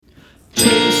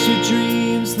your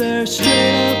dreams, they're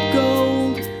straight up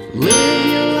gold. Live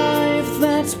your life,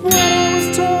 that's what I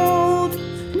was told.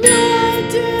 No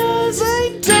ideas,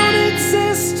 they don't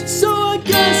exist, so I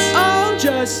guess I'll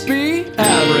just be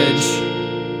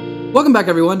average. Welcome back,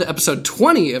 everyone, to episode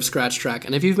 20 of Scratch Track.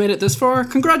 And if you've made it this far,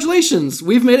 congratulations!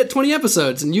 We've made it 20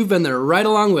 episodes, and you've been there right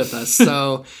along with us.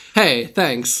 So, hey,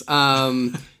 thanks.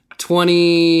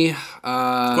 20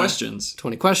 questions.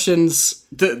 20 questions.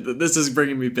 This is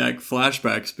bringing me back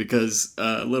flashbacks because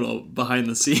a little behind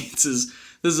the scenes is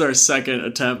this is our second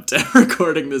attempt at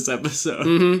recording this episode.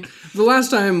 Mm-hmm. The last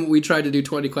time we tried to do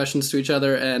 20 questions to each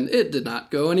other, and it did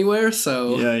not go anywhere,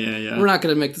 so yeah. We're not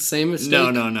going to make the same mistake.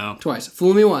 No. Twice.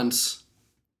 Fool me once.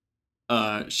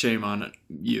 Shame on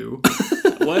you.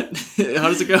 What? How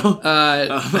does it go?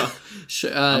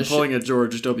 I'm pulling a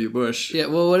George W. Bush. Yeah,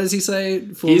 well, what does he say?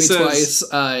 Fool me twice.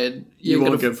 You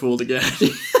won't get fooled again.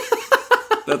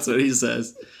 That's what he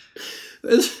says.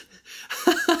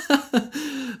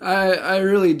 I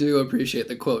really do appreciate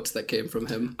the quotes that came from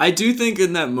him. I do think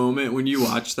in that moment, when you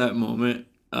watch that moment,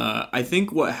 I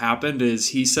think what happened is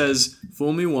he says,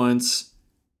 fool me once,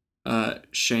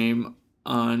 shame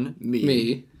on me.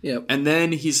 Me, yep. And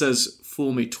then he says,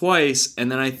 fool me twice,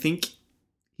 and then I think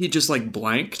he just like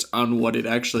blanked on what it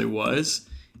actually was,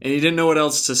 and he didn't know what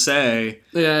else to say.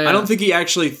 Yeah. I don't think he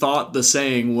actually thought the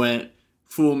saying went,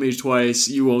 fool me twice,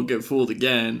 you won't get fooled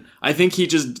again. I think he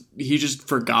just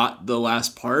forgot the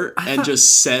last part and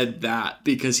just said that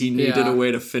because he needed a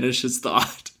way to finish his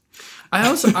thought.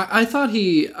 I thought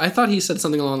he said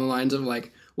something along the lines of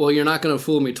like, well, you're not going to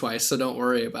fool me twice, so don't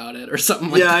worry about it, or something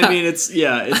like that. Yeah, I mean,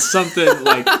 it's something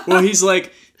like, well, he's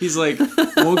like,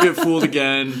 won't get fooled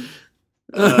again,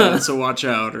 so watch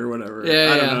out, or whatever.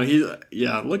 I don't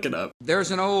know. Look it up.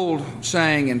 There's an old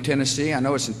saying in Tennessee, I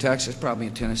know it's in Texas, probably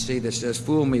in Tennessee, that says,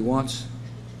 fool me once,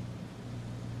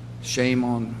 shame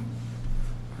on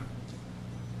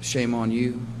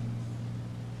you.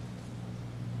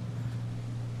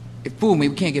 If fool me,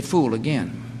 we can't get fooled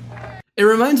again. It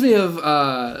reminds me of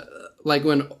like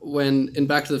when in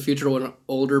Back to the Future, when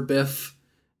older Biff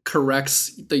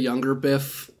corrects the younger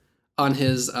Biff on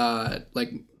his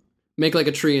like make like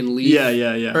a tree and leave.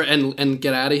 Yeah. Or and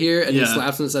get out of here, and he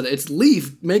slaps him and said, "It's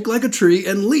leave. Make like a tree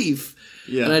and leave."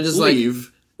 Yeah. And I just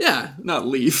leave. Yeah. Not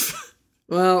leaf.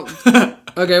 Well,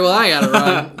 okay. Well, I got it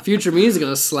wrong. Future me is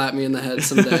gonna slap me in the head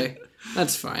someday.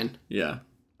 That's fine. Yeah.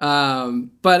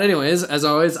 But anyways, as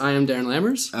always, I am Darren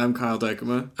Lammers. I'm Kyle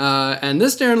Dykema. And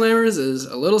this Darren Lammers is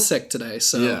a little sick today,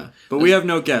 so... Yeah, but we have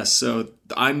no guests, so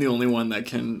I'm the only one that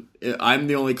can... I'm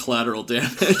the only collateral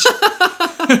damage.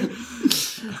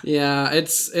 Yeah,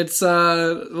 it's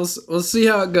we'll see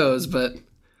how it goes, but...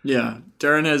 Yeah,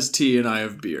 Darren has tea and I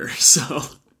have beer, so...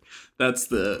 That's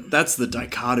the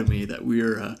dichotomy that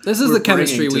we're this is we're the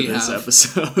chemistry to we this have.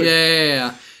 Episode.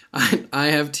 Yeah. I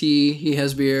have tea. He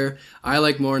has beer. I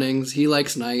like mornings. He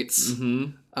likes nights.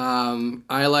 Mm-hmm.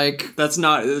 I like. That's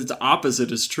not the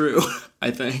opposite is true.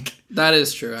 I think that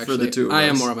is true. Actually, for the two of I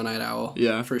us. am more of a night owl.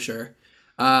 Yeah, for sure.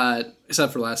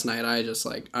 Except for last night, I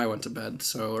went to bed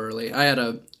so early. I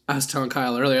was telling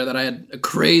Kyle earlier that I had a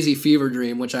crazy fever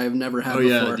dream, which I have never had before.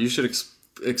 Yeah, you should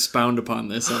expound upon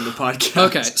this on the podcast.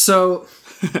 Okay,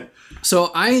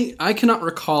 so I cannot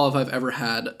recall if I've ever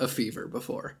had a fever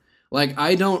before. Like,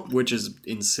 I don't... Which is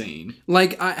insane.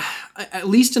 Like, I at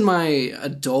least in my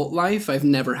adult life, I've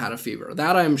never had a fever.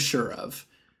 That I'm sure of.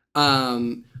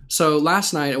 So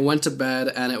last night, I went to bed,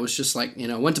 and it was just like,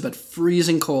 went to bed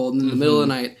freezing cold. And in the middle of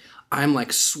the night, I'm,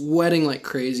 like, sweating like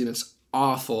crazy, and it's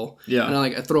awful. Yeah. And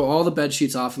I throw all the bed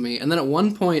sheets off of me. And then at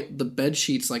one point, the bed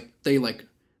sheets, they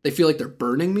feel like they're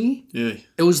burning me. Yeah.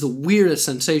 It was the weirdest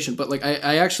sensation. But, like,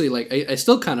 I actually, I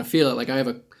still kind of feel it. Like, I have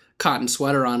a cotton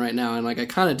sweater on right now, and like I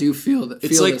kind of do feel that.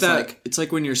 It's like that. Like, it's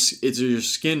like when your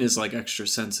skin is like extra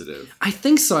sensitive. I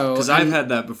think so, because I've had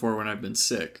that before when I've been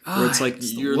sick. Where it's like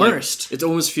you're the worst. Like, it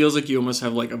almost feels like you almost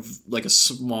have like a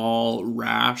small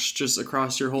rash just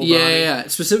across your whole body. Yeah.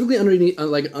 Specifically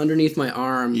underneath my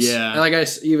arms. Yeah. Like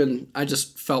I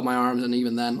just felt my arms, and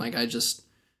even then, like I just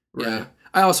I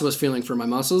also was feeling for my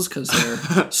muscles because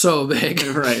they're so big.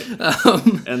 Right.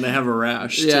 And they have a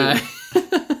rash. Yeah. Too.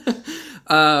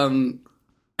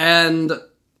 And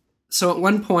so at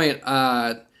one point,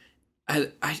 I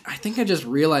think I just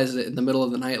realized it in the middle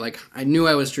of the night. Like, I knew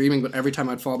I was dreaming, but every time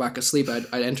I'd fall back asleep, I'd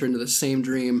enter into the same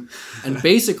dream. And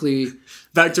basically...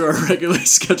 Back to our regularly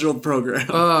scheduled program.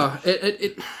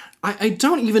 I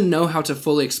don't even know how to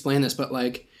fully explain this, but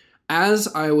like, as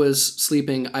I was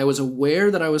sleeping, I was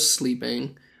aware that I was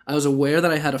sleeping. I was aware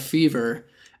that I had a fever.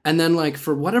 And then, like,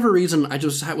 for whatever reason, I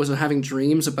just was having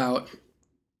dreams about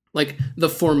like the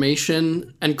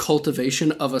formation and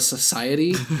cultivation of a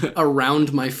society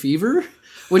around my fever,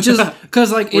 which is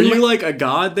because like were you like a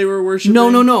god they were worshiping?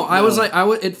 No. I was like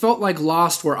it felt like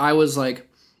Lost, where I was like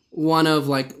one of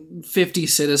like 50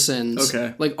 citizens,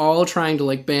 like all trying to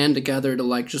like band together to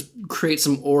like just create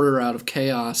some order out of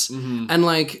chaos, and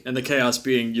like and the chaos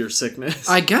being your sickness.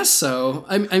 I guess so.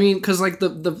 I mean, because like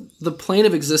the plane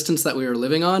of existence that we were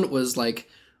living on was like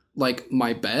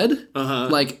my bed.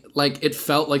 Like it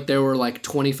felt like there were like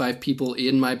 25 people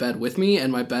in my bed with me,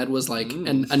 and my bed was like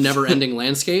a never-ending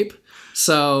landscape.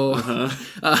 So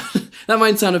that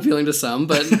might sound appealing to some,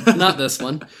 but not this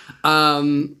one.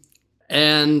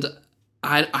 And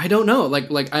I don't know.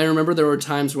 Like I remember there were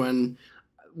times when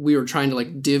we were trying to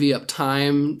like divvy up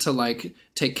time to like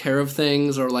take care of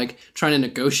things, or like trying to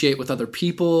negotiate with other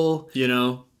people. You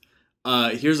know,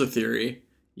 here's a theory.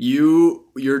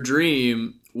 Your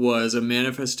dream was a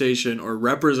manifestation or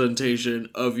representation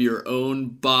of your own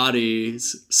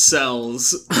body's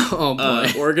cells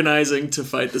organizing to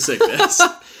fight the sickness.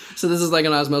 So this is like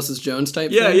an Osmosis Jones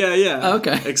type thing? Yeah. Oh,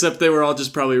 okay. Except they were all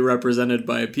just probably represented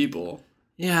by people.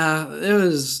 Yeah, it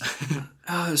was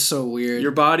so weird.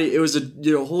 Your body,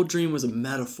 your whole dream was a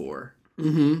metaphor.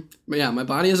 But yeah, my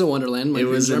body is a wonderland. My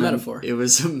dreams are a metaphor. It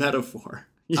was a metaphor.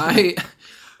 Yeah.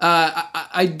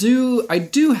 I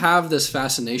do have this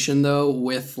fascination though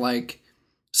with like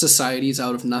societies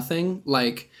out of nothing.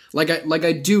 Like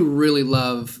I do really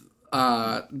love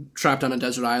trapped on a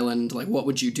desert island, like what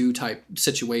would you do type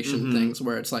situation things,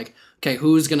 where it's like, okay,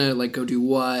 who's gonna like go do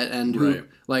what, and who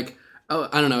like, oh,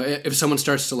 I don't know, if someone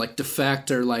starts to like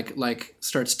defect or like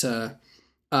starts to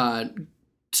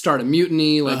start a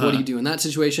mutiny, like what do you do in that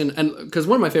situation? And because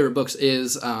one of my favorite books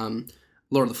is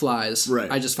Lord of the Flies. Right.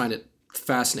 I just find it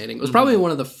fascinating. It was probably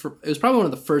one of the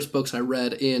first books I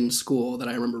read in school that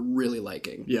I remember really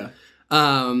liking. Yeah.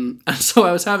 And so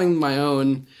I was having my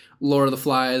own Lord of the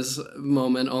Flies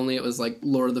moment, only it was like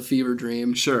Lord of the Fever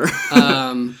dream. Sure.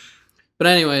 But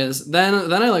anyways, then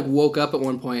I like woke up at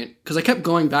one point because I kept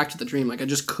going back to the dream. Like I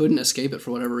just couldn't escape it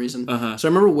for whatever reason. So I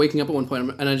remember waking up at one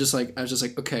point and I was just like,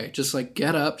 okay, just like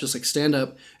get up, just like stand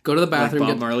up, go to the bathroom.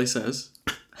 Like Bob Marley says.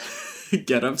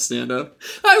 Get up, stand up.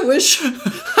 I wish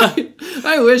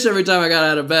every time I got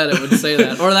out of bed it would say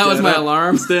that, or that was my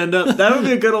alarm. Stand up. That would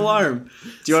be a good alarm.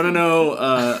 Do you want to know?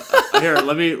 Here,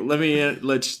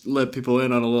 let people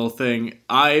in on a little thing.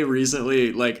 I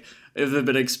recently have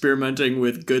been experimenting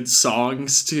with good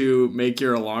songs to make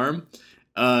your alarm.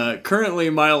 Currently,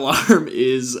 my alarm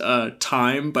is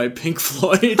 "Time" by Pink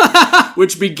Floyd,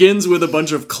 which begins with a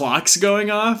bunch of clocks going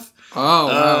off. Oh,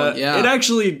 wow, yeah. It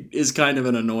actually is kind of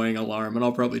an annoying alarm, and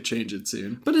I'll probably change it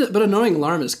soon. But annoying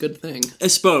alarm is a good thing. I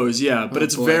suppose, yeah. But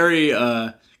it's very...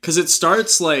 Because it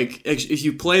starts, like... If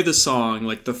you play the song,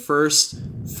 like, the first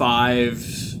 5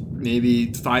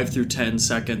 through 10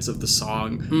 seconds of the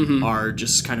song are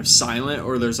just kind of silent,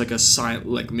 or there's,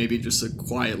 like, maybe just a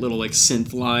quiet little, like,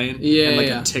 synth line and, like,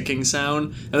 a ticking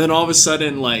sound. And then all of a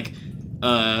sudden, like,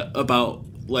 about,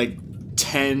 like...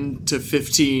 10 to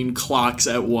 15 clocks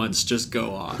at once just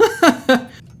go off.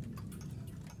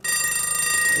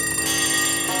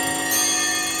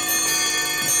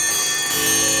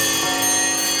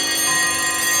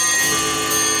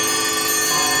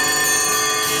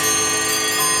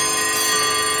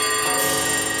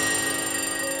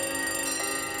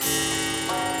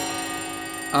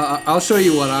 I'll show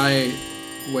you what I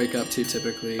wake up to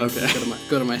typically. Okay.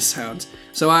 Go to my sounds.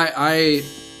 So I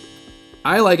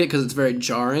like it because it's very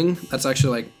jarring. That's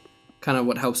actually like kind of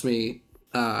what helps me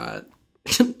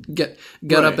get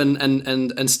up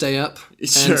and stay up and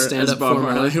stand as up Bob for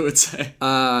Marley would say.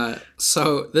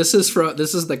 So this is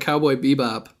the Cowboy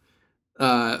Bebop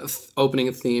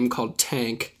opening theme called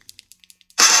Tank,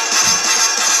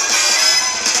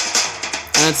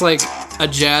 and it's like a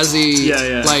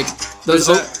jazzy like those.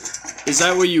 Is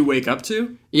that what you wake up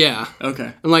to? Yeah.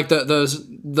 Okay. And like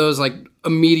those like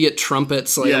immediate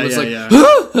trumpets, like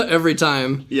every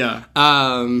time. Yeah.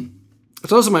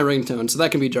 It's also my ringtone, so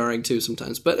that can be jarring too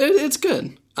sometimes, but it's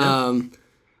good. Yeah.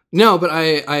 No, but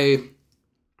I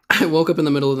woke up in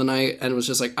the middle of the night and was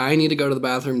just like, I need to go to the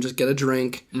bathroom, just get a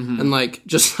drink, and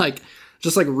just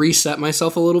reset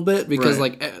myself a little bit, because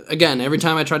like again, every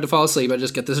time I tried to fall asleep, I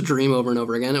just get this dream over and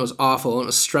over again. It was awful and it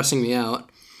was stressing me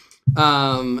out.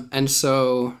 And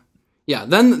so, yeah,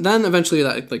 then eventually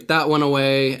that went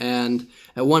away, and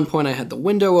at one point I had the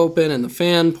window open and the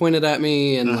fan pointed at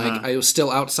me, and like I was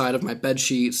still outside of my bed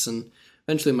sheets, and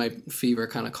eventually my fever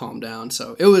kind of calmed down.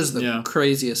 So it was the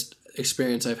craziest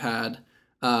experience I've had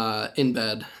in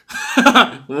bed.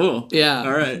 Whoa. Yeah.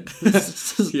 All right.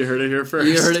 You heard it here first.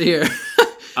 You heard it here.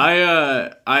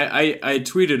 I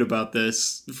tweeted about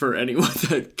this for anyone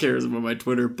that cares about my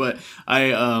Twitter, but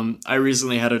I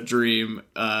recently had a dream,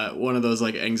 one of those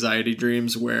like anxiety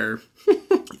dreams where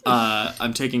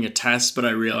I'm taking a test, but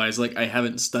I realize like I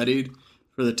haven't studied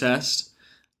for the test,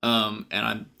 and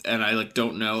I like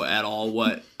don't know at all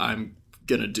what I'm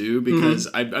gonna do because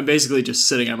I'm basically just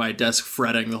sitting at my desk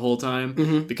fretting the whole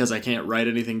time because I can't write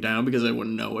anything down because I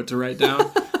wouldn't know what to write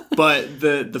down. But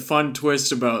the fun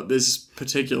twist about this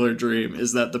particular dream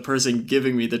is that the person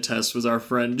giving me the test was our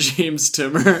friend James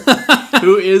Timmer,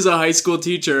 who is a high school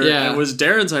teacher and was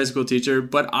Darren's high school teacher,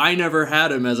 but I never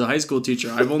had him as a high school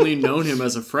teacher. I've only known him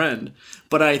as a friend.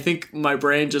 But I think my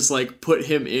brain just like put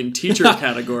him in teacher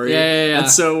category. And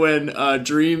so when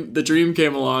the dream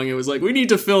came along, it was like, we need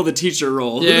to fill the teacher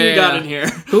role. Who do we got in here?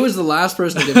 Who was the last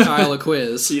person to give Kyle a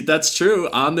quiz? See, that's true.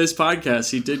 On this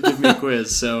podcast, he did give me a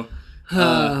quiz. So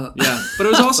yeah, but it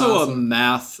was also awesome. A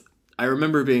math. I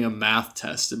remember being a math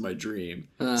test in my dream.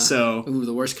 Ooh,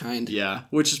 the worst kind. Yeah,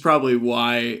 which is probably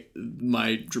why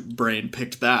my brain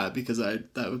picked that, because that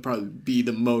would probably be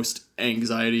the most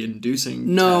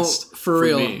anxiety-inducing test for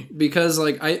real. Me. Because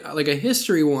like a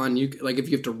history one, you like if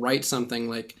you have to write something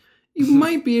like you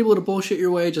might be able to bullshit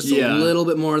your way just a little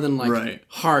bit more than like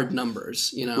hard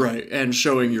numbers, you know? Right, and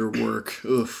showing your work.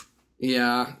 Oof.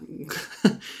 Yeah.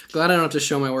 Glad I don't have to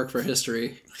show my work for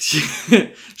history.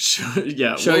 Show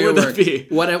your work.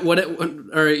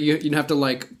 Or you'd have to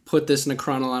like put this in a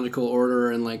chronological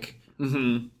order and like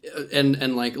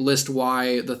and like list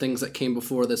why the things that came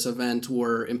before this event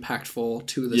were impactful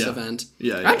to this event.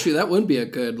 Yeah. Actually, that would be a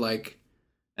good like.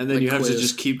 And then like you have quiz. to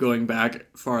just keep going back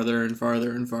farther and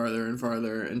farther and farther and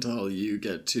farther until you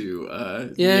get to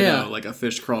like a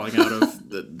fish crawling out of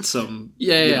some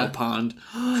pond.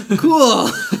 Cool.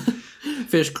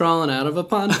 Fish crawling out of a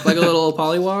pond, like a little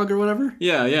pollywog or whatever.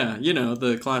 Yeah. You know,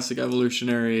 the classic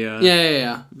evolutionary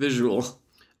visual.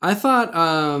 I thought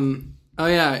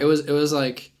it was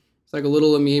like it's like a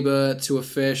little amoeba to a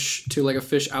fish to like a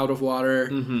fish out of water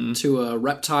to a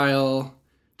reptile.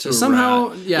 To somehow,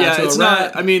 to it's a not.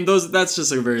 rat. I mean, that's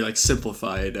just a very like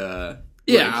simplified.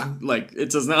 Like it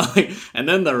does not like. And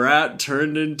then the rat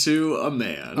turned into a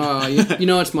man. You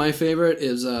know what's my favorite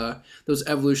is those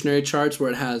evolutionary charts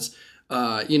where it has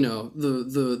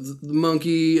the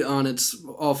monkey on its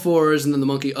all fours, and then the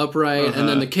monkey upright, and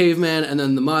then the caveman, and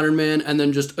then the modern man, and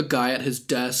then just a guy at his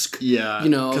desk. Yeah,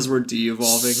 because we're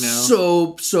de-evolving now.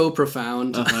 So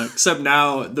profound. Except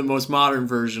now, the most modern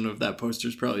version of that poster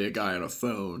is probably a guy on a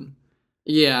phone.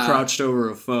 Yeah, crouched over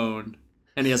a phone,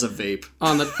 and he has a vape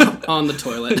on the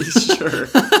toilet. Sure.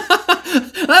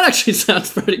 That actually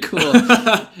sounds pretty cool.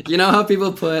 You know how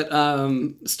people put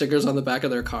stickers on the back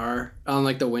of their car on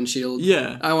like the windshield?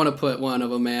 Yeah. I want to put one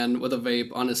of a man with a vape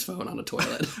on his phone on a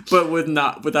toilet. But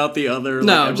without the other.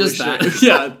 No, just that.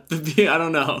 Yeah, I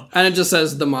don't know. And it just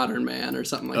says the modern man or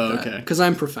something like that. Okay. Because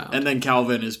I'm profound. And then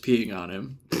Calvin is peeing on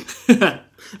him.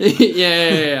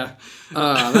 Yeah.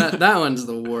 That one's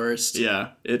the worst.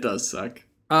 Yeah, it does suck.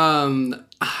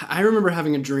 I remember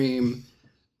having a dream.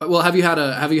 Well, have you had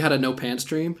a no pants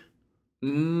dream?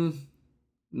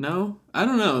 No, I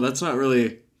don't know. That's not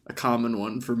really a common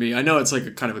one for me. I know it's like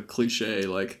a kind of a cliche,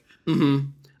 like.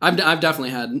 I've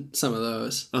definitely had some of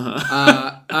those.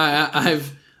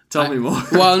 Tell me more.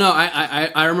 Well, no,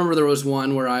 I remember there was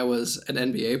one where I was an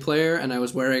NBA player and I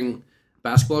was wearing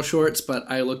basketball shorts, but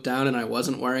I looked down and I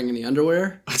wasn't wearing any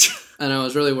underwear. And I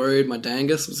was really worried my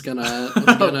dangus was gonna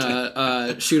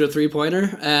shoot a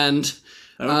 3-pointer, and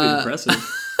that would be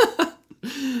impressive.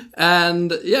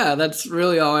 And yeah, that's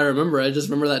really all I remember. I just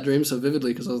remember that dream so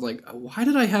vividly because I was like, why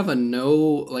did I have a no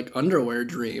like underwear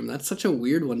dream? That's such a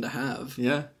weird one to have.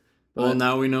 Yeah. Well,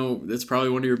 now we know it's probably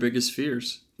one of your biggest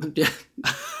fears. Yeah.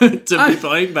 To be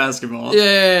playing basketball.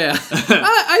 Yeah.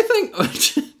 I think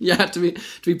to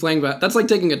be playing that's like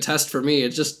taking a test for me. It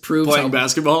just proves playing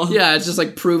basketball. Yeah, it's just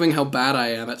like proving how bad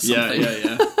I am at something.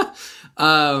 Yeah.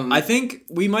 I think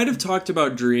we might have talked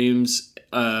about dreams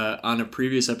on a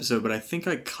previous episode, but I think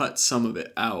I cut some of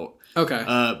it out. Okay.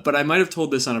 But I might have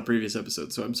told this on a previous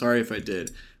episode, so I'm sorry if I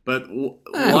did. But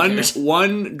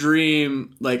one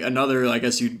dream, like another, I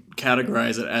guess you'd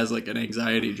categorize it as like an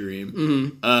anxiety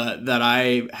dream, that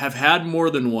I have had more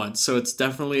than once. So it's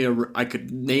definitely I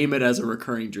could name it as a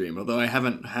recurring dream, although I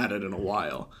haven't had it in a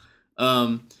while,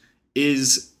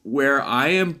 is where I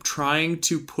am trying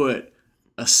to put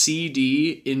a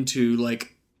CD into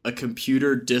like a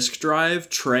computer disk drive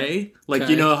tray. Like,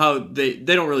 you know how they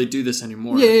don't really do this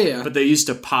anymore. Yeah. But they used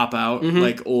to pop out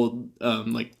like old,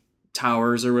 like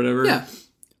towers or whatever. Yeah.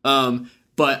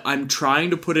 but I'm trying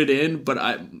to put it in, but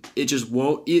it just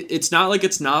won't. It's not like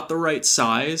it's not the right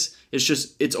size. It's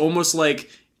just it's almost like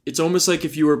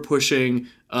if you were pushing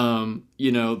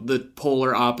the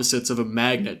polar opposites of a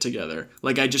magnet together.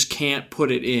 Like I just can't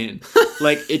put it in.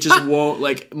 Like it just won't.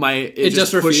 Like it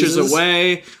just pushes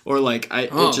away, or like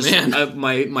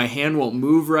my hand won't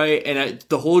move right, and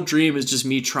the whole dream is just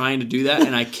me trying to do that,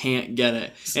 and I can't get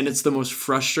it, and it's the most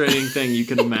frustrating thing you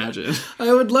can imagine.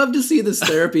 I would love to see this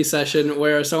therapy session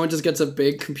where someone just gets a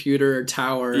big computer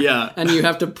tower, and you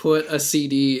have to put a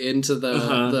CD into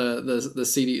the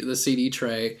CD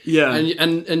tray,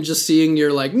 and just seeing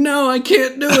you're like, no, I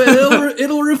can't do it.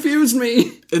 It'll refuse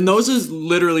me. And those is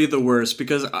literally the worst,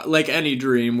 because like any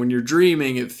dream, when you're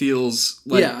dreaming, it feels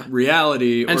like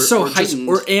reality, and so heightened,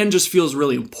 and just feels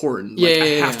really important. Like I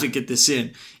have to get this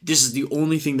in. This is the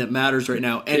only thing that matters right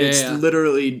now, and it's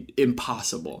literally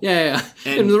impossible. And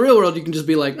in the real world, you can just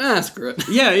be like, screw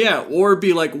it. Or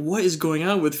be like, what is going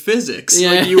on with physics?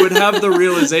 Like you would have the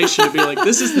realization to be like,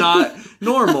 this is not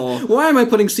normal. Why am I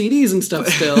putting CDs and stuff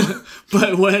still?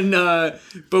 But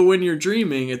when you're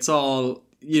dreaming, it's all.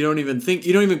 You don't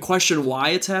even question why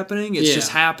it's happening. It's just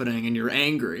happening, and you're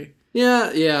angry.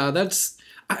 That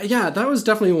was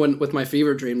definitely with my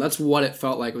fever dream. That's what it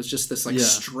felt like. It was just this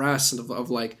stress of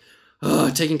like,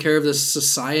 taking care of this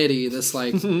society. This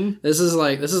like, this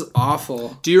is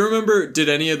awful. Do you remember? Did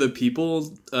any of the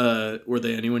people were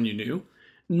they anyone you knew?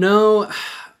 No,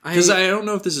 because I don't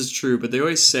know if this is true, but they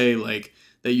always say like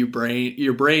that your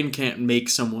brain can't make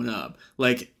someone up.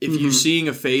 Like if you're seeing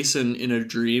a face in a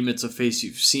dream, it's a face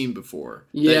you've seen before.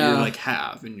 That you like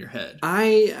have in your head.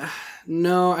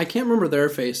 No, I can't remember their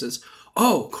faces.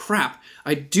 Oh crap!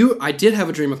 I did have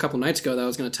a dream a couple nights ago that I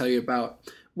was going to tell you about.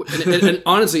 And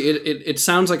honestly, it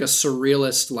sounds like a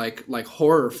surrealist like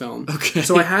horror film. Okay.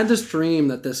 So I had this dream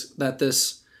that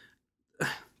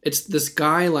this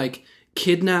guy like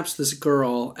kidnaps this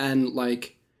girl and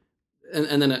like.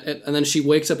 And then she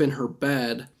wakes up in her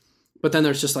bed, but then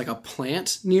there's just like a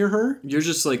plant near her. You're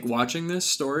just like watching this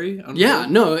story unfold? Yeah,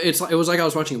 no, it was like I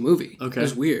was watching a movie. Okay, it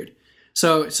was weird.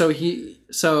 So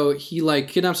he like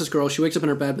kidnaps this girl. She wakes up in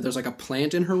her bed, but there's like a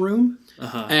plant in her room,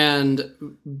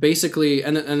 and basically,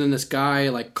 and then this guy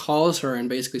like calls her and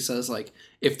basically says like,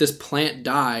 if this plant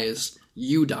dies,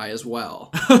 you die as well.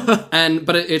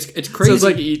 But it's crazy. Sounds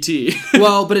like E.T.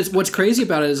 Well, but what's crazy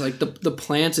about it is like the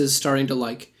plant is starting to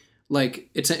like I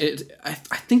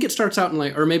think it starts out in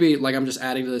like, or maybe like I'm just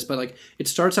adding to this, but like it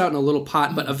starts out in a little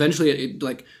pot, but eventually it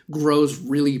like grows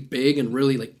really big and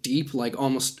really like deep, like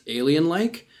almost alien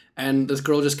like, and this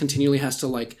girl just continually has to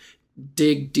like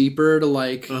dig deeper to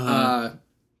like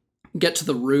get to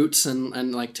the roots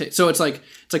and like so it's like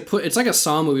a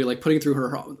Saw movie, like putting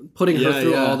her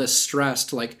through all this stress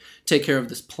to like take care of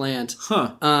this plant.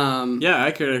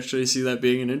 I could actually see that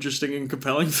being an interesting and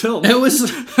compelling film. It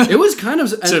was kind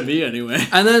of to me anyway.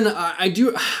 And then I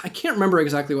can't remember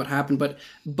exactly what happened, but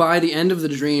by the end of the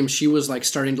dream, she was like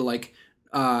starting to like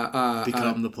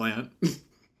become the plant.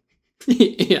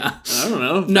 Yeah, I don't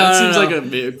know. That seems like a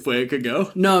big way it could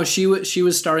go. No, she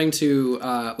was starting to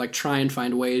like try and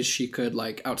find ways she could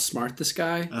like outsmart this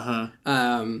guy.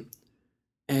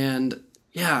 And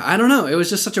yeah, I don't know. It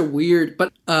was just such a weird,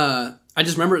 but I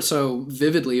just remember it so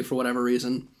vividly for whatever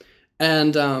reason.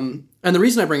 And the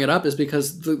reason I bring it up is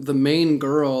because the main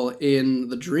girl in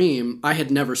the dream, I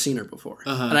had never seen her before.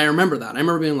 And I remember that. I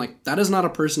remember being like, that is not a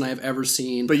person I have ever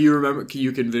seen. But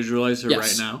you can visualize her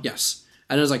right now? Yes.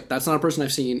 And I was like, that's not a person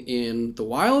I've seen in the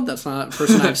wild. That's not a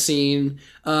person I've seen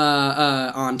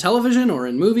on television or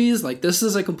in movies. Like, this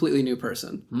is a completely new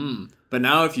person. But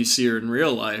now if you see her in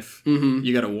real life,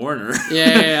 you got to warn her.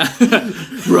 Yeah.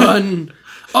 Run.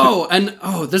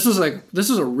 This was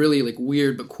a really like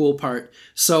weird but cool part.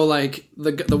 So like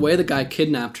the way the guy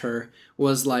kidnapped her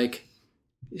was like,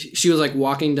 she was like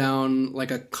walking down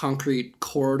like a concrete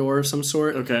corridor of some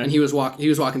sort. Okay. And he was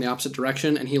walking the opposite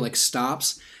direction, and he like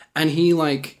stops. And he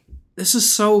like, this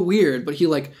is so weird, but he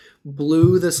like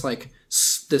blew this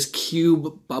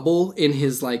cube bubble in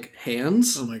his like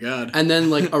hands. Oh my god. And then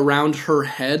like around her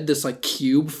head, this like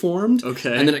cube formed.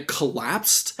 Okay. And then it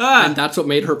collapsed. And that's what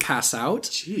made her pass out.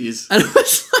 Jeez. And it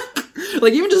was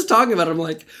like even just talking about it, I'm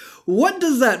like, what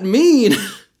does that mean?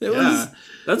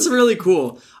 That's really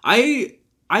cool. I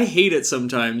hate it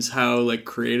sometimes how like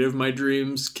creative my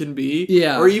dreams can be.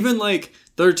 Yeah. Or even like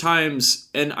there are times,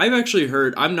 and I've actually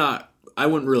heard, I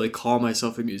wouldn't really call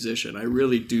myself a musician. I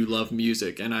really do love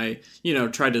music, and I,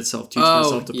 tried to self-teach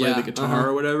myself to play the guitar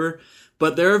or whatever.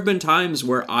 But there have been times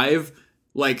where I've,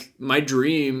 like, my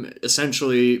dream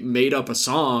essentially made up a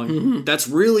song that's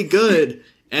really good,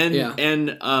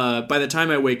 And by the time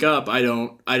I wake up, I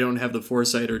don't have the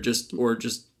foresight or just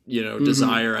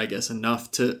desire, I guess,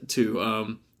 enough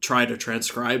to try to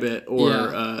transcribe it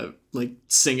or like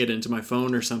sing it into my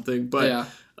phone or something. But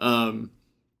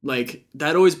like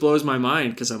that always blows my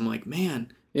mind because I'm like,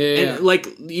 man. And like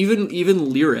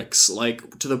even lyrics,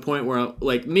 like to the point where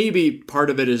like maybe part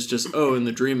of it is just in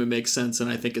the dream it makes sense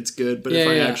and I think it's good, but if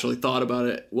I actually thought about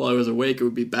it while I was awake it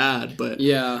would be bad. But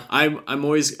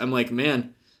I'm like,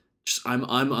 man,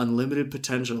 I'm unlimited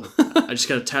potential. I just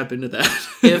gotta tap into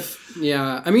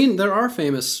that. I mean there are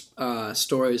famous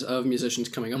stories of musicians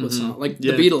coming up with songs like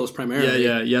the Beatles primarily.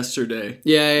 Yesterday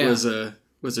was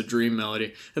a dream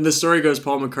melody, and the story goes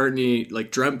Paul McCartney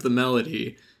like dreamt the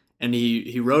melody. And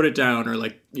he wrote it down or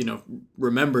like,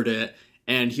 remembered it.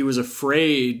 And he was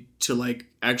afraid to like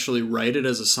actually write it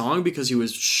as a song because he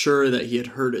was sure that he had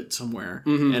heard it somewhere.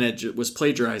 And it was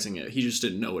plagiarizing it. He just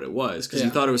didn't know what it was because he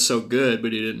thought it was so good,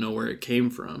 but he didn't know where it came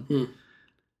from.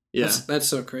 Yeah. That's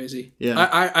so crazy. Yeah.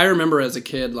 I remember as a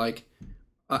kid, like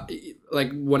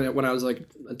when I was like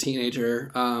a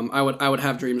teenager, I would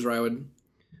have dreams where I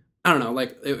don't know,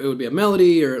 like it would be a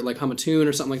melody or like hum a tune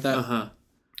or something like that.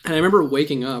 And I remember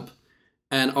waking up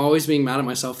and always being mad at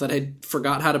myself that I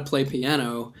forgot how to play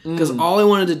piano because all I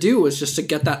wanted to do was just to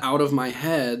get that out of my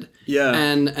head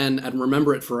and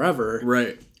remember it forever.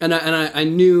 Right. And I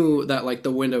knew that like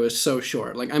the window is so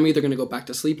short. Like I'm either going to go back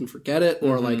to sleep and forget it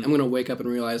or like I'm going to wake up and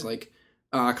realize like,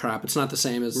 crap, it's not the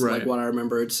same as like what I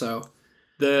remembered. So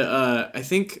I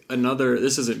think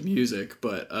this isn't music,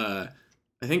 but I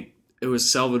think it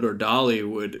was Salvador Dali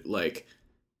would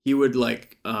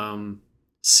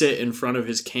sit in front of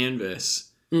his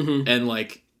canvas and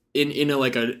like in a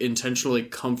like a intentionally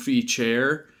comfy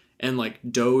chair and like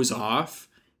doze off,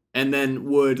 and then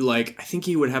would like I think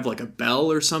he would have like a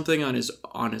bell or something on his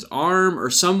arm or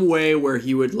some way where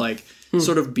he would like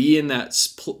sort of be in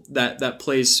that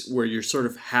place where you're sort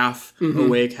of half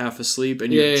awake, half asleep,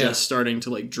 and you're just starting to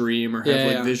like dream or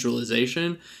have like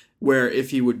visualization. Where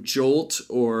if he would jolt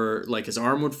or like his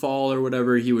arm would fall or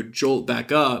whatever, he would jolt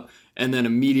back up and then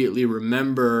immediately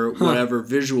remember whatever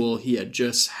visual he had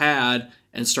just had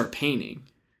and start painting.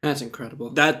 That's incredible.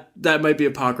 That might be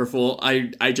apocryphal.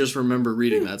 I just remember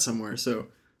reading that somewhere. So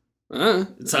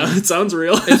it sounds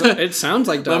real. It sounds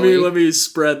like Dali. Let me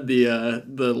spread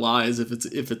the lies if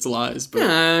it's lies. But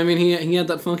yeah, I mean he had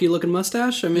that funky looking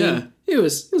mustache. I mean he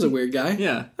was a weird guy.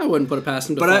 Yeah, I wouldn't put it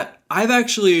past him. I've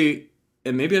actually,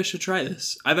 and maybe I should try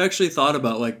this. I've actually thought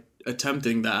about like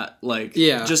attempting that, like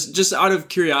just out of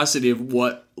curiosity of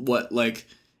what like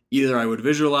either I would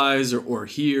visualize or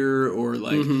hear or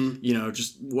like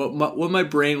just what my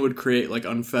brain would create like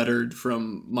unfettered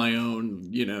from my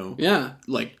own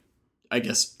like I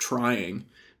guess trying.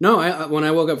 No, when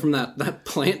I woke up from that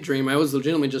plant dream, I was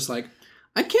legitimately just like,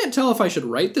 I can't tell if I should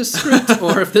write this script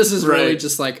or if this is really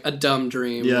just like a dumb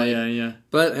dream. Yeah.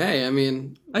 But hey, I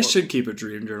mean, I should keep a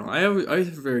dream journal. I have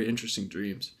very interesting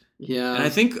dreams. Yeah, and I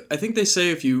think they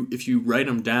say if you write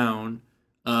them down,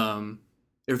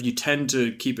 if you tend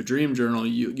to keep a dream journal,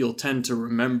 you'll tend to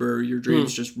remember your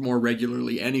dreams just more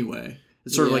regularly anyway.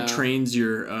 It sort of like trains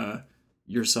your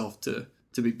yourself to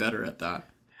be better at that.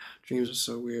 Dreams are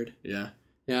so weird. Yeah.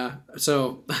 Yeah.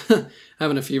 So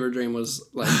having a fever dream was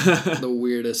like the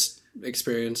weirdest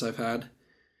experience I've had.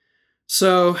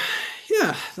 So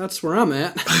yeah, that's where I'm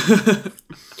at.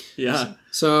 Yeah.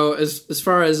 So as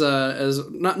far as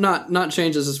not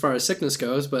changes as far as sickness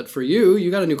goes, but for you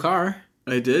got a new car.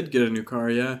 I did get a new car,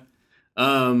 yeah.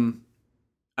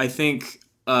 I think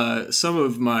some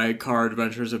of my car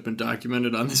adventures have been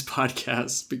documented on this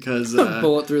podcast because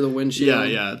bullet through the windshield.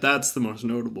 Yeah, that's the most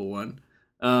notable one.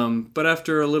 But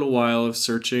after a little while of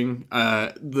searching,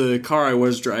 the car I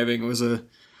was driving was a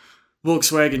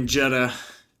Volkswagen Jetta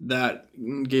that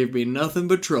gave me nothing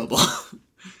but trouble.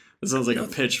 It sounds like a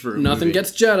pitch for a Nothing movie.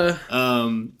 Gets Jetta.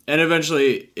 And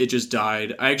eventually it just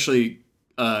died. I actually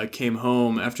came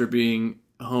home after being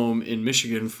home in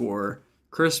Michigan for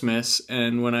Christmas,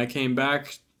 and when I came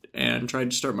back and tried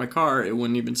to start my car, it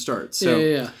wouldn't even start. So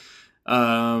yeah.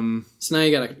 So now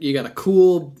you got a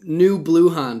cool new blue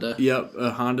Honda. Yep,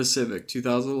 a Honda Civic,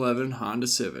 2011 Honda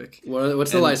Civic.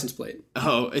 What's the license plate?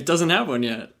 Oh, it doesn't have one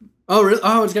yet. Oh, really?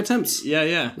 Oh, it's got temps.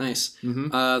 Yeah. Nice. Mm-hmm.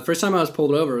 The first time I was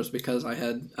pulled over was because I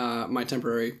had my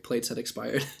temporary plates had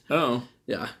expired. Oh.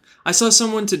 Yeah. I saw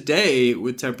someone today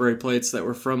with temporary plates that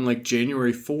were from like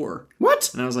January 4.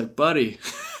 What? And I was like, buddy.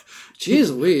 Jeez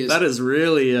Louise. That is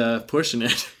really pushing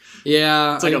it.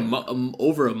 Yeah. It's like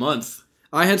over a month.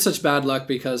 I had such bad luck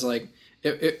because like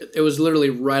it was literally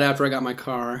right after I got my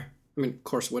car. I mean, of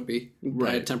course it would be. Right.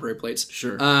 I had temporary plates.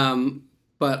 Sure.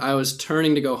 but I was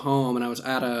turning to go home, and I was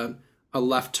at a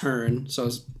left turn, so I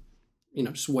was,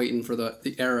 just waiting for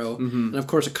the arrow. And of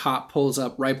course, a cop pulls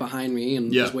up right behind me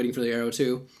and is waiting for the arrow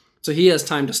too. So he has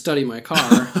time to study my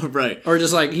car. Right. Or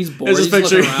just like, he's bored. There's He's a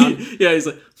picture. looking around. He's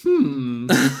like,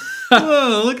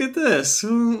 oh, look at this.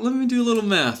 Let me do a little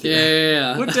math here.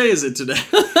 Yeah. What day is it today?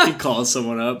 He calls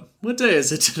someone up. What day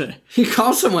is it today? He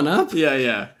calls someone up?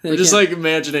 Yeah. We're just like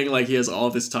imagining like he has all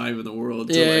this time in the world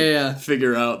to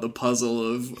figure out the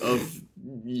puzzle of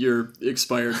your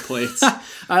expired plates.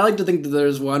 I like to think that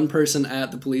there's one person at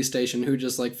the police station who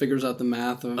just like figures out the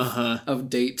math of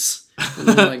dates. And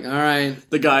they're like, all right.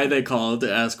 The guy they called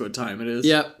to ask what time it is.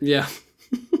 Yep, yeah.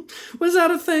 Was that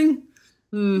a thing?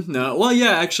 No. Well,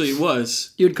 yeah, actually it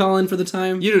was. You'd call in for the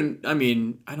time? You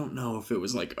didn't, I don't know if it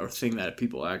was like a thing that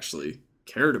people actually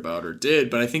cared about or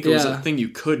did, but I think it was a thing you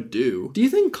could do. Do you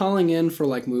think calling in for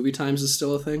like movie times is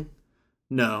still a thing?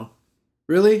 No.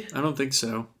 Really? I don't think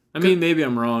so. I mean, maybe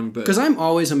I'm wrong, but... Because I'm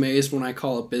always amazed when I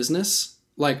call a business,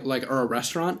 like or a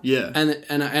restaurant. Yeah.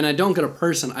 And I don't get a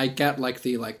person. I get like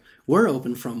the, like, we're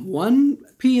open from 1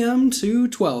 p.m. to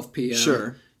 12 p.m.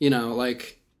 Sure.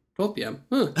 12 p.m.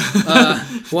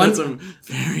 That's some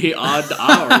very odd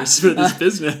hours for this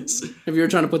business. If you were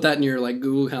trying to put that in your like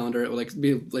Google Calendar, it would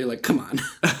be like, come on,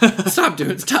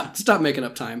 stop making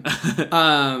up time.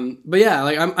 But yeah,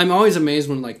 like I'm always amazed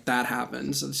when like that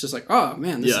happens. It's just like, oh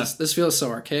man, this feels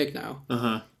so archaic now.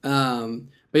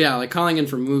 But yeah, like calling in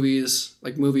for movies,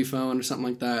 like Movie Phone or something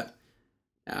like that.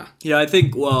 Yeah. Yeah, I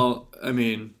think. Well, I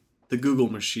mean, the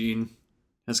Google machine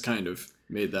has kind of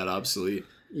made that obsolete.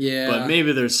 Yeah. But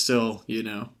maybe there's still,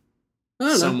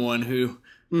 someone who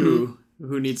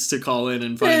needs to call in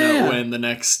and find out when the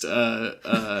next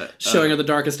showing of the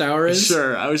darkest hour is.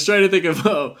 Sure. I was trying to think of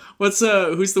who's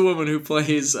the woman who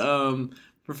plays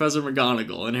Professor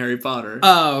McGonagall in Harry Potter?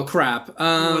 Oh crap.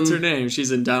 What's her name?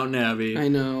 She's in Downton Abbey. I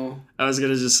know. I was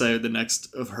gonna just say the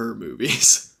next of her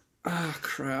movies. Ah,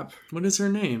 crap. What is her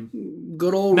name?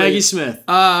 Good old Maggie Smith.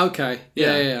 Ah, okay.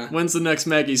 Yeah. When's the next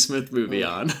Maggie Smith movie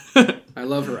on? I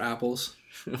love her apples.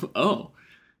 Oh,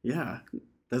 yeah.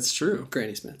 That's true.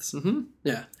 Granny Smiths. Mm-hmm.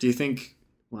 Yeah. Do you think,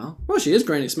 well, she is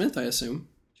Granny Smith, I assume.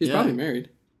 She's probably married.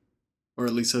 Or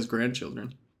at least has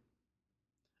grandchildren.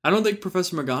 I don't think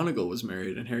Professor McGonagall was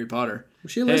married in Harry Potter.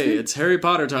 Was she a lesbian? Hey, it's Harry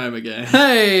Potter time again.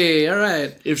 Hey, all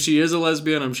right. If she is a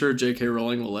lesbian, I'm sure J.K.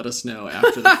 Rowling will let us know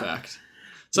after the fact.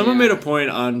 Someone made a point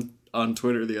on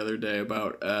Twitter the other day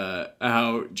about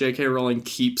how J.K. Rowling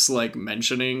keeps like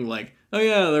mentioning like, oh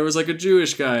yeah, there was like a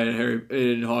Jewish guy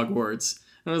in Hogwarts.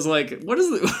 And I was like, what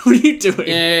are you doing?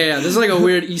 Yeah. This is like a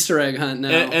weird Easter egg hunt now.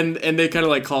 And they kind of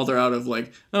like called her out of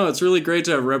like, oh, it's really great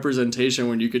to have representation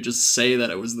when you could just say that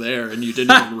it was there and you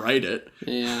didn't even write it.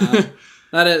 Yeah,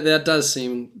 that does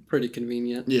seem pretty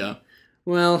convenient. Yeah.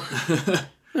 Well,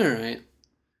 all right.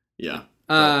 Yeah.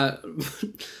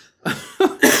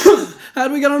 How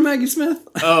did we get on Maggie Smith?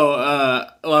 Well,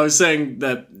 I was saying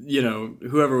that,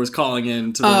 whoever was calling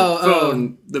in to the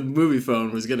phone, the movie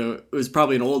phone was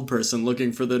probably an old person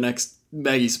looking for the next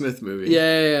Maggie Smith movie.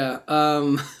 Yeah.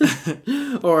 Or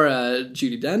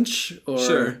Judi Dench. Or...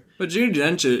 Sure. But Judi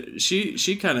Dench,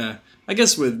 she kind of, I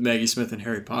guess with Maggie Smith and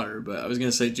Harry Potter, but I was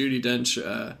going to say Judi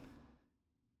Dench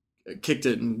kicked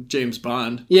it in James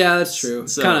Bond. Yeah, that's true.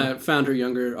 So, kind of found her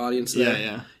younger audience there.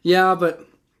 Yeah. Yeah, but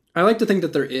I like to think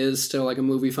that there is still like a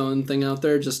movie phone thing out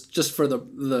there, just for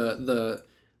the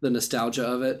nostalgia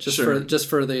of it, just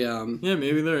for the Yeah,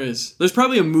 maybe there is. There's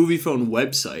probably a movie phone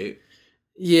website.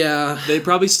 Yeah, they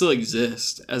probably still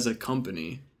exist as a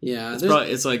company. Yeah,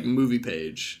 it's like Movie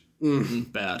Page.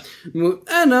 Bad. No,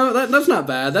 that's not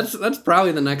bad. That's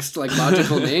probably the next like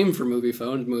logical name for movie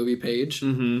phone, Movie Page.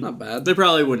 Mm-hmm. Not bad. They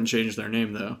probably wouldn't change their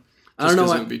name though. I don't know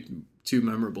why it would be too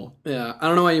memorable. Yeah, I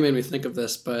don't know why you made me think of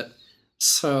this, but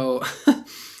so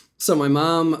my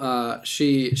mom,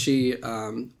 she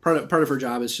part of her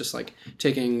job is just like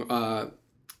taking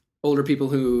older people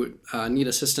who need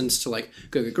assistance to like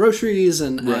go get groceries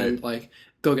and like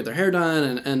go get their hair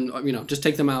done and just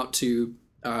take them out to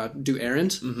do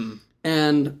errands. Mm-hmm.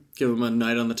 And give them a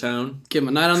night on the town.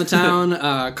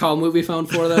 Call movie phone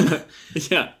for them.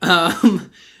 Yeah.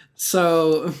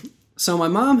 So my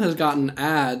mom has gotten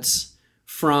ads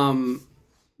from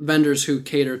vendors who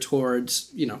cater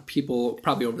towards, people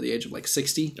probably over the age of like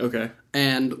 60. Okay.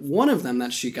 And one of them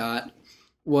that she got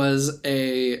was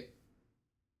a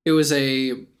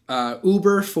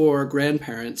Uber for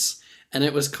grandparents, and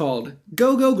it was called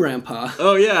Go Go Grandpa.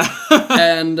 Oh yeah.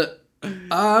 And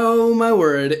oh my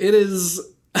word, it is.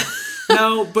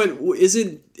 No, but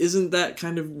isn't that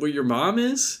kind of where your mom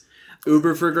is?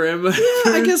 Uber for grandma.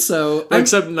 Yeah, I guess so.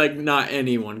 Except like not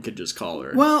anyone could just call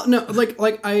her. Well, no,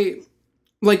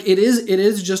 it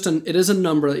is a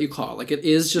number that you call. Like it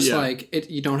is just like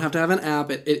it. You don't have to have an app.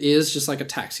 It is just like a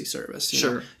taxi service. You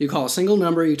know? You call a single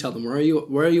number. You tell them where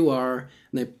you are,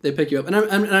 and they pick you up. And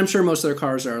I'm sure most of their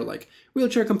cars are like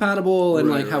wheelchair compatible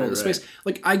and like have all the space.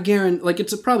 Like I guarantee, like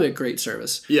it's probably a great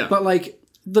service. Yeah. But like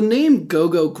the name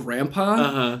Go-Go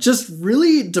Grandpa just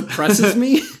really depresses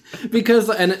me because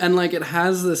and like it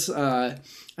has this.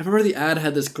 I remember the ad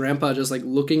had this grandpa just like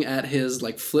looking at his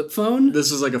like flip phone. This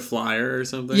was like a flyer or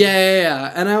something.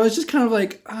 Yeah. And I was just kind of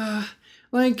like,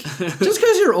 just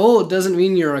because you're old doesn't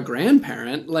mean you're a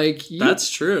grandparent. Like that's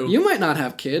true. You might not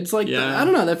have kids. Like I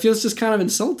don't know. That feels just kind of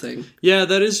insulting. Yeah,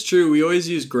 that is true. We always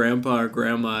use grandpa or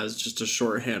grandma as just a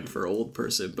shorthand for old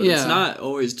person, but it's not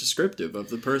always descriptive of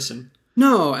the person.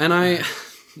 No, and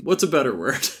what's a better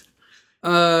word?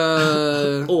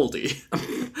 Oldie.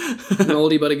 An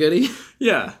oldie but a goodie?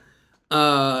 Yeah.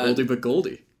 Oldie but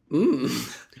goldie.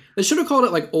 They should have called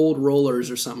it like Old Rollers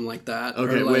or something like that.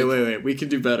 Okay, like... wait. We can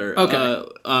do better. Okay.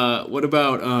 What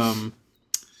about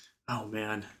oh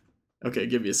man. Okay,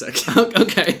 give me a second.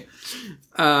 Okay.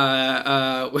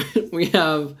 We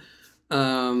have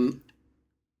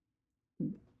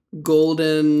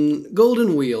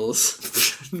golden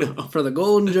wheels. No. For the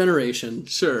golden generation.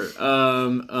 Sure.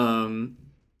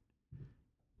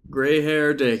 Gray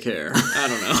hair daycare. I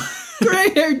don't know.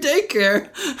 Gray hair daycare.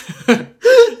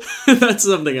 That's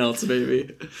something else,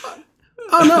 maybe.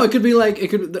 Oh no, it could be like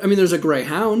there's a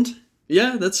Greyhound.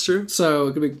 Yeah, that's true. So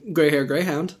it could be gray hair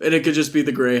Greyhound. And it could just be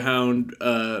the Greyhound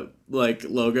like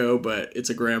logo, but it's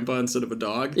a grandpa instead of a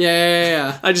dog.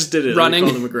 Yeah. I just did it. Running. I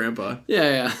called him a grandpa.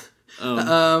 Yeah.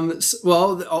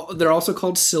 Well, they're also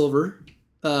called silver.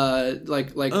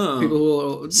 People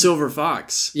who Silver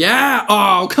Fox. Yeah.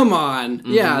 Oh, come on.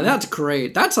 Mm-hmm. Yeah, that's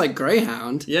great. That's like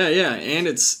Greyhound. Yeah, and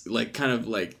it's like kind of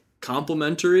like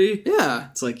complimentary. Yeah.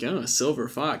 It's like, Silver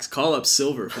Fox. Call up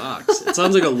Silver Fox. It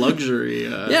sounds like a luxury.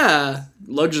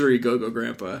 Luxury go-go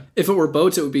grandpa. If it were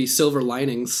boats, it would be Silver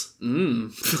Linings.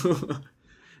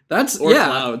 That's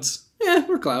clouds. Yeah,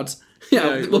 or clouds.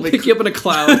 Yeah, we'll pick you up in a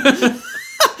cloud.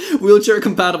 Wheelchair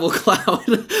compatible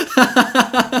cloud.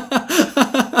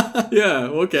 Yeah,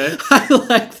 okay. I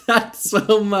like that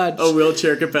so much. A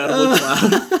wheelchair compatible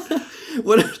cloud.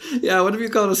 What if you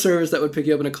called a service that would pick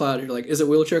you up in a cloud? You're like, is it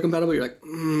wheelchair compatible? You're like,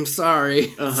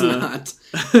 sorry, it's not.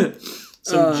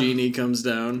 Some genie comes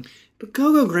down. But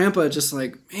Go-Go Grandpa just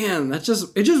like, man, it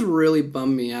just really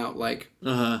bummed me out. Like,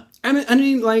 I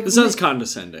mean, like... It sounds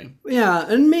condescending. Yeah,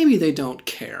 and maybe they don't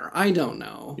care. I don't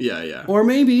know. Yeah. Or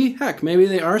maybe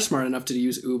they are smart enough to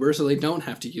use Uber, so they don't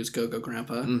have to use Go-Go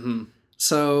Grandpa. Mm-hmm.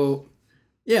 So,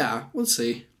 yeah, we'll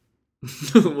see.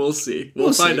 We'll see.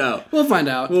 We'll find out. We'll find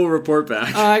out. We'll report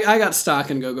back. I got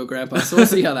stock in Go-Go Grandpa, so we'll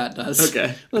see how that does.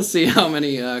 Okay. Let's see how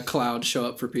many clouds show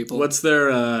up for people. What's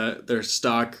their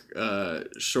stock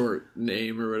short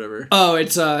name or whatever? Oh,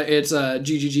 it's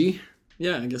GGG.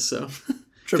 Yeah, I guess so.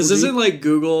 Because isn't like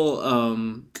Google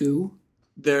Goo?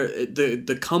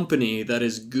 the company that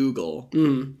is Google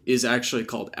is actually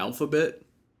called Alphabet.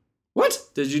 What?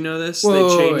 Did you know this? Whoa,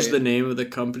 they changed the name of the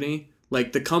company.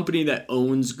 Like the company that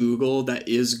owns Google, that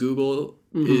is Google,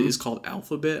 is called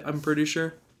Alphabet, I'm pretty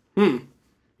sure.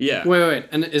 Yeah. Wait.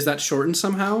 And is that shortened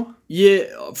somehow?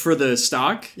 Yeah, for the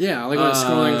stock? Yeah, like when it's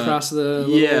scrolling across the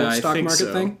little stock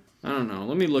market thing? I don't know.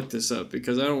 Let me look this up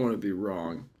because I don't want to be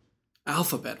wrong.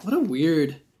 Alphabet. What a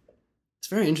weird... It's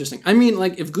very interesting. I mean,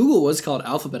 like, if Google was called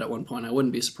Alphabet at one point, I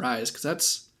wouldn't be surprised because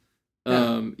that's...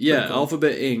 cool.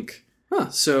 Alphabet Inc. Huh.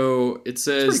 So it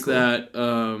says that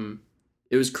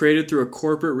it was created through a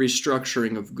corporate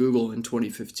restructuring of Google in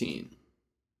 2015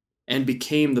 and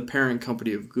became the parent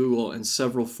company of Google and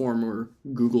several former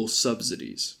Google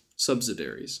subsidiaries.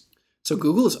 So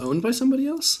Google is owned by somebody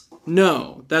else?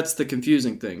 No, that's the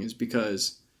confusing thing, is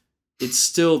because it's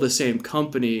still the same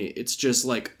company. It's just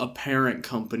like a parent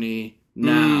company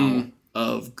now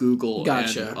of Google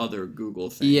and other Google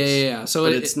things. Yeah. So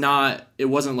but it's not. It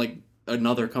wasn't like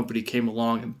another company came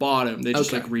along and bought them. They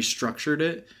just like restructured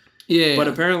it. Yeah. But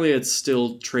apparently it's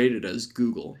still traded as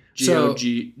Google.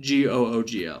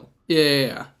 Googl.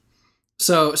 Yeah.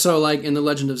 So like in The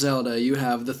Legend of Zelda, you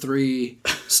have the 3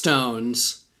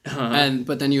 stones,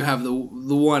 but then you have the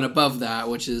one above that,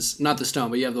 which is not the stone,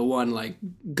 but you have the one like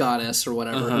goddess or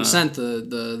whatever who sent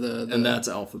the and that's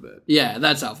Alphabet. Yeah,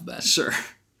 that's Alphabet. Sure.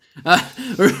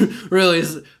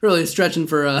 Really stretching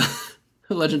for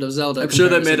Legend of Zelda. I'm sure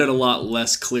that made it a lot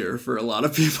less clear for a lot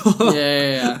of people.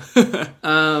 Yeah.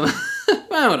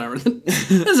 Well, whatever.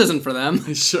 This isn't for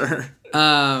them. Sure.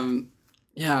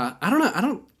 Yeah. I don't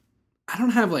know. I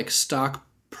don't have like stock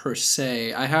per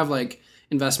se. I have like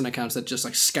investment accounts that just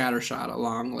like scattershot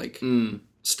along like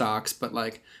stocks, but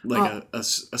like a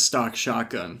stock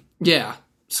shotgun. Yeah,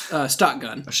 stock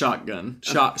gun. A shotgun.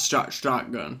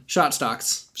 Shotgun. Shot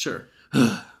stocks. Sure.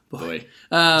 Boy.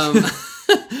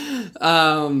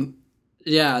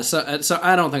 Yeah, so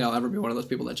I don't think I'll ever be one of those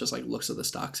people that just like looks at the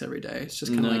stocks every day. It's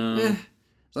just kind of like,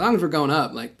 as long as we're going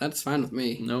up, like that's fine with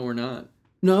me. No, we're not.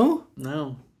 No?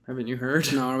 No. Haven't you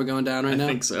heard? No, are we going down right now? I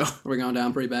think so. Are we going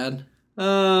down pretty bad?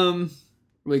 Are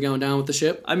we going down with the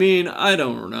ship? I mean, I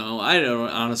don't know. I don't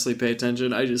honestly pay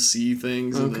attention. I just see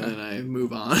things and then I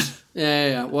move on.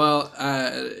 Yeah. Well,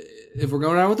 if we're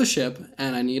going down with the ship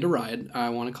and I need a ride, I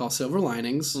want to call Silver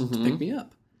Linings to pick me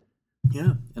up.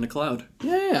 Yeah, in a cloud.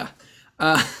 Yeah.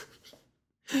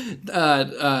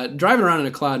 Driving around in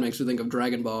a cloud makes me think of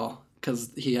Dragon Ball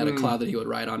because he had a cloud that he would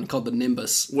ride on called the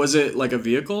Nimbus. Was it like a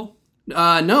vehicle?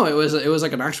 No, it was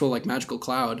like an actual like magical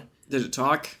cloud. Did it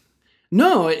talk?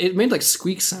 No, it made like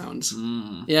squeak sounds.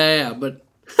 Yeah, but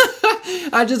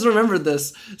I just remembered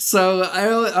this. So I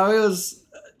was,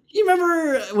 you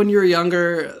remember when you were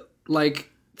younger,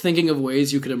 like thinking of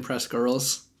ways you could impress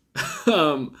girls?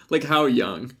 Like how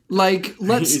young? Like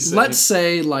let's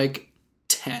say like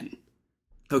 10.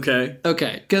 Okay.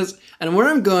 Okay, and where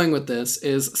I'm going with this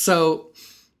is, so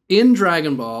in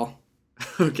Dragon Ball,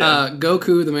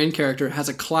 Goku, the main character, has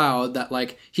a cloud that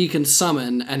like he can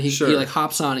summon, and he like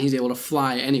hops on and he's able to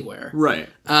fly anywhere. Right.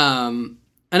 And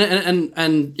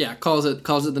yeah, calls it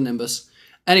the Nimbus.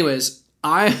 Anyways,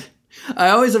 I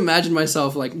always imagine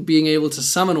myself like being able to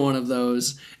summon one of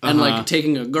those and like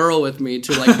taking a girl with me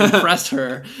to like impress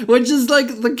her, which is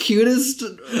like the cutest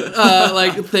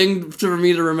like thing for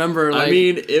me to remember. Like, I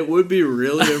mean, it would be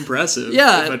really impressive if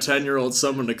a 10-year-old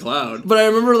summoned a cloud. But I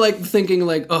remember like thinking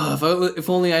like, oh, if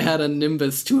only I had a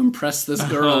Nimbus to impress this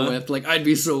girl with, like I'd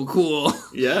be so cool.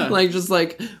 Yeah. Like just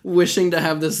like wishing to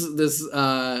have this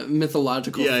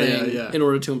mythological thing in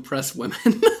order to impress women.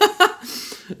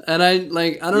 And I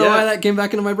don't know why that came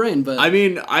back into my brain, but I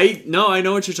mean, I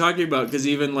know what you're talking about, because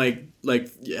even like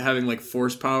having like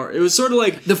force power, it was sort of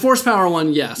like the force power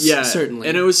one, yes, certainly,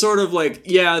 and it was sort of like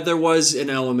there was an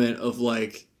element of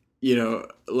like, you know,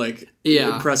 like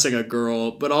impressing a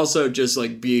girl, but also just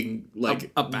like being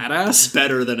like a badass,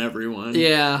 better than everyone,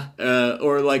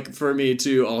 or like for me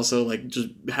too, also like just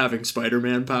having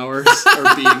Spider-Man powers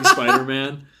or being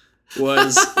Spider-Man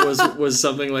was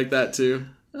something like that too.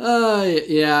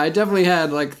 Yeah, I definitely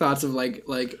had like thoughts of like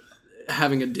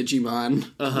having a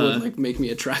Digimon would like make me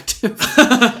attractive.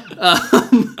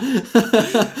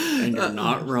 And you're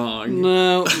not wrong.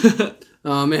 No.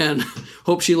 Oh man,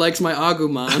 hope she likes my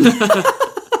Agumon.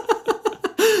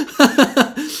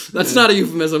 That's not a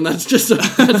euphemism. That's just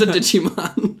that's a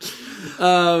Digimon.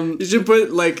 You should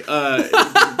put like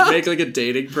make like a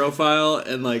dating profile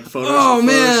and like Photoshop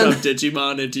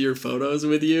Digimon into your photos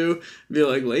with you. Be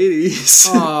like, ladies.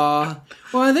 Aw.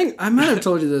 Well, I think I might have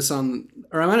told you this I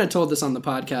might have told this on the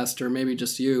podcast, or maybe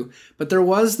just you. But there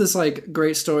was this like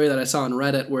great story that I saw on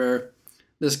Reddit where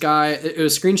this guy, it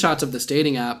was screenshots of this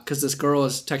dating app, because this girl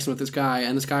was texting with this guy,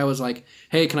 and this guy was like,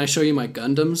 "Hey, can I show you my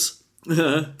Gundams?"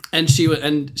 And she was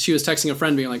texting a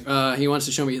friend being like, he wants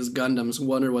to show me his Gundams,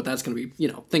 wonder what that's gonna be, you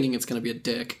know, thinking it's gonna be a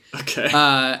dick. Okay.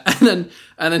 And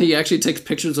then he actually takes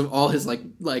pictures of all his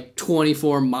like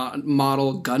 24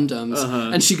 model Gundams,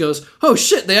 and she goes, "Oh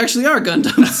shit, they actually are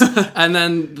Gundams." And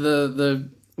then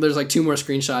there's like 2 more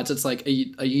screenshots. It's like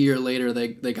a year later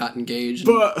they got engaged,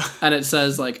 and it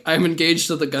says like, "I'm engaged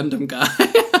to the Gundam guy."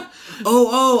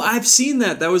 Oh, I've seen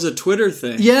that. That was a Twitter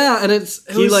thing. Yeah, and he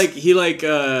direct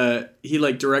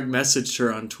messaged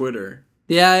her on Twitter.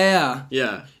 Yeah.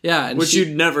 And which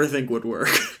you'd never think would work.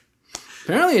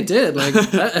 Apparently it did. Like,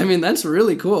 I mean, that's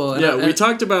really cool. And we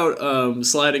talked about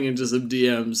sliding into some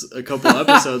DMs a couple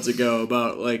episodes ago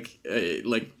about like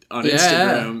on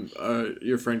Instagram,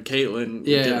 your friend Caitlin would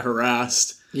get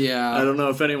harassed. Yeah. I don't know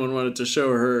if anyone wanted to show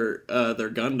her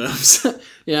their Gundams.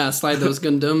 Yeah, slide those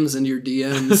Gundams into your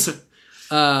DMs.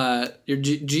 Your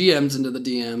GMs into the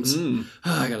DMs.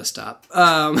 Oh, I gotta stop.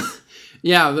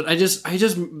 Yeah, but I just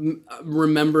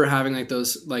remember having like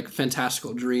those like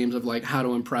fantastical dreams of like how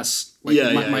to impress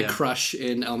my crush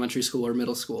in elementary school or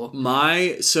middle school. When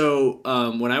I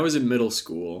was in middle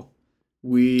school,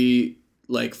 we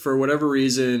like, for whatever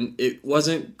reason, it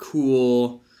wasn't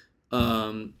cool,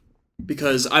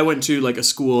 because I went to like a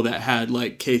school that had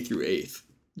like K through 8th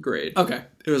grade. Okay.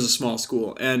 It was a small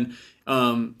school, and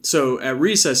so at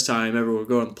recess time, everyone would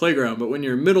go on the playground. But when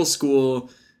you're in middle school,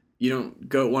 you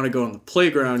don't want to go on the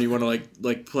playground. You want to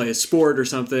like play a sport or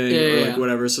something, or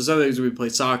whatever. So sometimes we play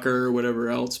soccer or whatever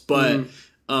else. But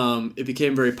it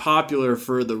became very popular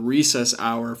for the recess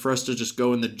hour for us to just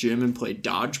go in the gym and play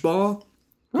dodgeball,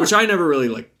 which I never really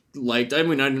liked. I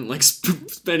mean, I didn't like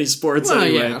any sports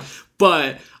anyway,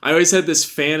 but I always had this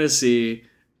fantasy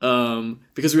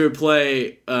because we would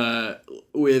play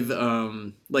with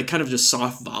like kind of just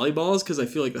soft volleyballs because I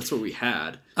feel like that's what we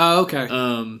had. Oh, okay.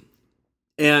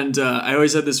 And I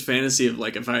always had this fantasy of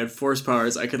like if I had force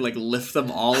powers, I could like lift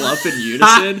them all up in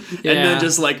unison and then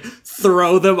just like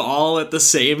throw them all at the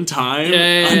same time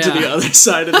onto the other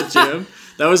side of the gym.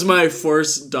 That was my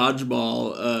force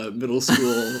dodgeball middle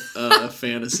school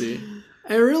fantasy.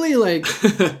 I really like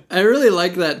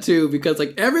that too because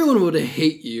like everyone would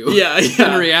hate you. Yeah.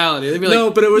 In reality, they'd be like,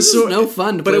 "No, but it was so no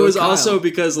fun." To but play it was with Kyle. also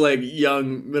because like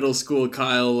young middle school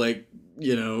Kyle like.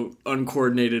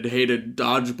 Uncoordinated, hated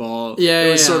dodgeball.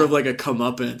 It was sort of like a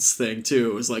comeuppance thing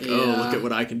too. It was like, oh, look at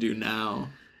what I can do now.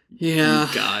 Yeah,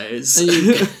 you guys.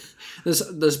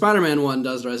 The Spider-Man one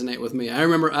does resonate with me. I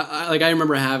remember, I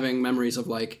remember having memories of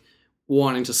like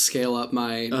wanting to scale up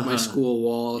my school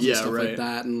walls and stuff like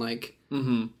that, and like.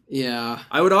 Mm-hmm. Yeah.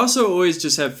 I would also always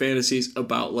just have fantasies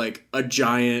about like a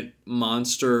giant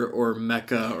monster or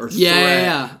mecha or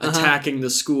threat attacking the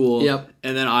school. Yep.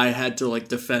 And then I had to like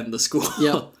defend the school.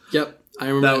 Yep. I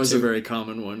remember that was too. a very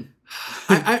common one.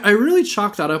 I really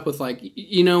chalked that up with like,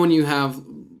 when you have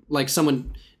like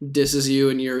someone disses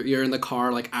you and you're in the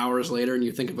car like hours later and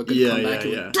you think of a good comeback.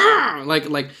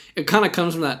 Like it kind of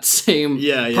comes from that same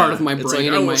part of my brain. It's like,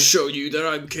 I will show you that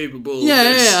I'm capable of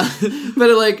this.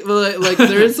 But like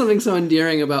there is something so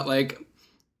endearing about like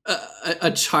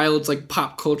a child's like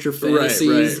pop culture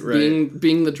fantasies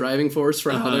being the driving force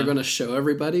for how they're going to show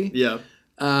everybody. Yeah.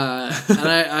 And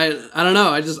I don't know.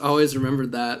 I just always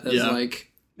remembered that as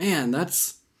like, man,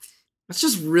 that's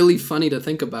just really funny to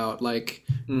think about. Like,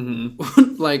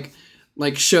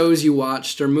 like shows you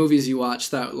watched or movies you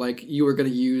watched that like you were going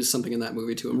to use something in that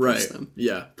movie to impress them.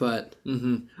 Yeah. But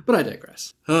I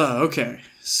digress. Okay.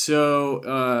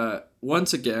 So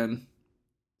once again,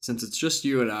 since it's just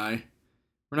you and I,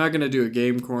 we're not going to do a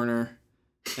game corner.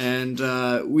 And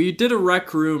we did a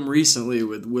rec room recently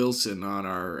with Wilson on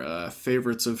our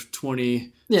favorites of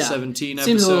 2017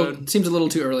 episode. Seems a little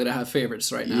too early to have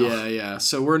favorites right now. Yeah.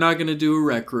 So we're not going to do a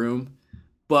rec room.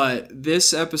 But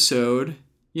this episode,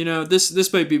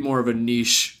 this might be more of a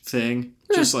niche thing,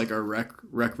 just like our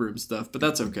rec room stuff, but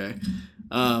that's okay.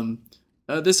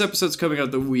 This episode's coming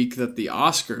out the week that the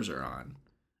Oscars are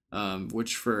on,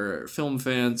 which for film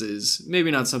fans is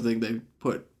maybe not something they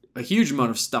put a huge amount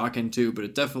of stock into, but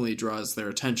it definitely draws their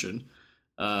attention,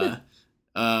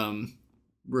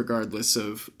 regardless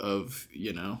of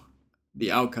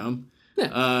the outcome.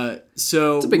 Yeah.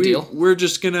 So it's a big deal. We're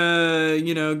just gonna,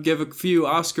 give a few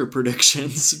Oscar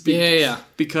predictions.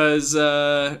 Because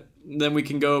then we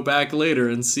can go back later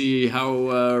and see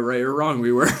how right or wrong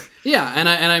we were. Yeah, and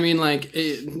I mean, like,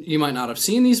 you might not have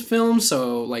seen these films,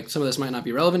 so, like, some of this might not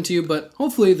be relevant to you, but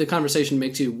hopefully the conversation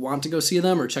makes you want to go see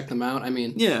them or check them out. I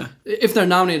mean, if they're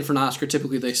nominated for an Oscar,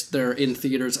 typically they're in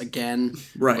theaters again.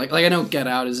 Right. Like I know Get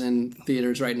Out is in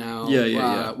theaters right now.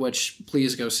 Yeah. Which,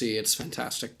 please go see. It's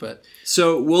fantastic, but...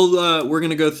 So, we're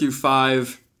going to go through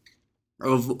 5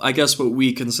 of, I guess, what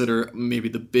we consider maybe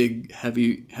the big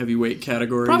heavyweight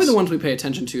categories. Probably the ones we pay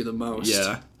attention to the most.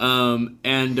 Yeah.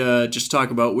 And just talk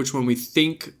about which one we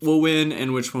think will win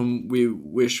and which one we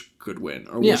wish could win.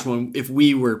 Or which one, if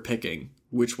we were picking,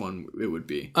 which one it would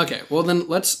be. Okay, well then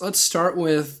let's start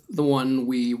with the one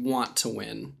we want to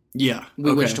win. Yeah.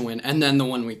 We wish to win, and then the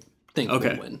one we think will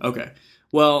win. Okay.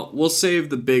 Well, we'll save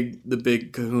the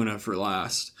big kahuna for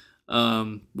last.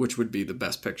 Which would be the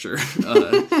best picture.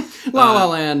 La La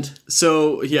Land.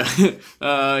 So, yes,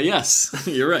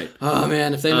 you're right. Oh,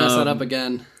 man, if they mess that up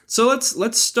again. So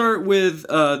let's start with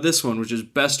this one, which is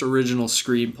Best Original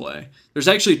Screenplay. There's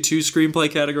actually 2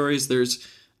 screenplay categories. There's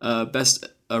Best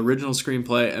Original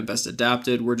Screenplay and Best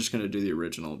Adapted. We're just going to do the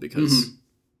original because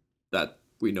that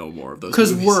we know more of those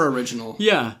movies. Because we're original.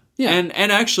 Yeah. And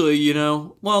actually,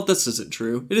 this isn't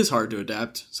true. It is hard to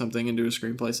adapt something into a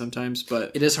screenplay sometimes,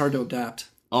 but... It is hard to adapt.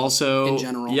 Also... In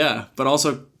general. Yeah, but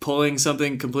also pulling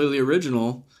something completely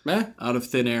original out of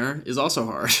thin air is also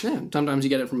hard. Yeah, sometimes you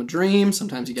get it from a dream,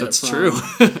 sometimes you get it from...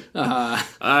 That's true.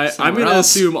 I'm going to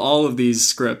assume all of these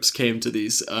scripts came to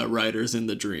these writers in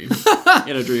a dream,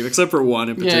 except for one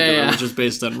in particular, which is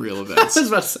based on real events. I was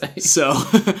about to say. So,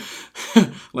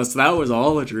 unless that was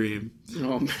all a dream.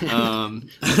 Oh,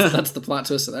 man. That's the plot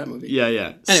twist of that movie. Yeah.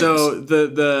 Anyways. So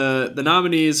the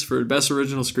nominees for Best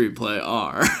Original Screenplay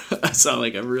are... I sound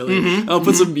like I'm really... I'll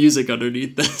put some music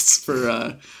underneath this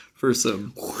for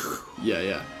some...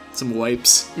 some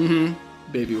wipes.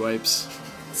 Baby wipes.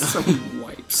 Some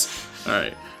wipes. All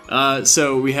right.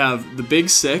 So we have The Big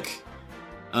Sick,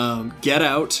 Get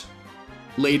Out,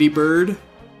 Lady Bird,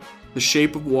 The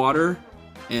Shape of Water,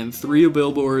 and 3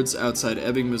 Billboards Outside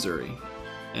Ebbing, Missouri.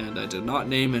 And I did not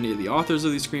name any of the authors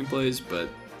of these screenplays, but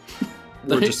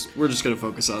we're just gonna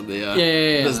focus on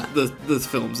the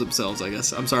films themselves, I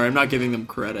guess. I'm sorry, I'm not giving them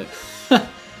credit.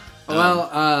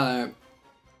 Well,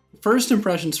 first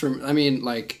impressions from, I mean,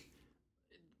 like,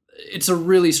 it's a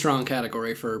really strong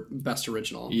category for best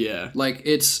original. Yeah. Like,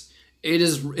 it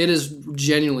is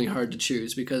genuinely hard to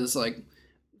choose because, like,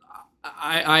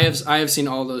 I have seen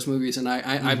all those movies and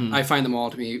I find them all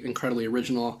to be incredibly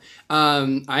original.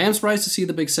 I am surprised to see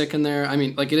The Big Sick in there. I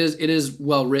mean, like, it is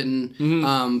well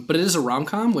written, but it is a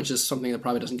rom-com, which is something that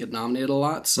probably doesn't get nominated a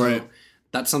lot. So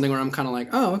that's something where I'm kind of like,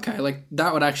 oh, okay, like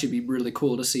that would actually be really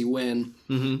cool to see win.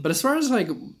 But as far as like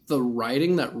the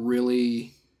writing that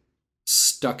really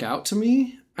stuck out to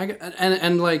me,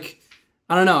 and like,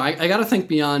 I don't know, I got to think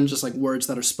beyond just like words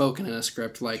that are spoken in a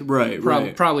script, like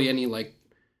probably any like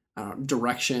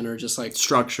direction or just like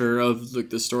structure of like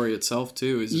the story itself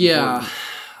too is important.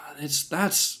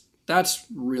 That's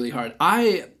really hard.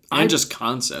 Just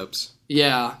concepts.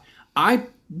 Yeah, I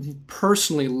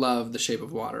personally love The Shape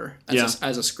of Water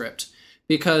as a script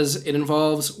because it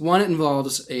involves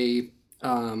a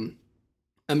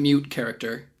mute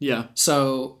character. Yeah.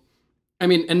 So, I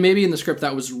mean, and maybe in the script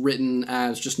that was written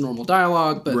as just normal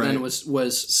dialogue, but then it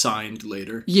was signed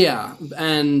later. Yeah,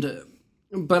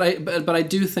 but I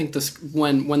do think this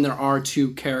when there are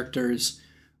two characters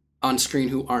on screen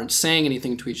who aren't saying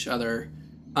anything to each other,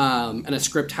 and a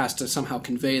script has to somehow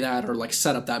convey that or like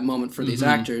set up that moment for these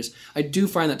actors, I do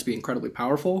find that to be incredibly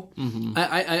powerful.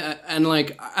 And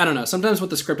like, I don't know, sometimes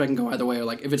with the script I can go either way. Or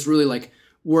like if it's really like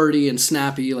wordy and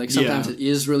snappy, like sometimes it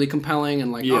is really compelling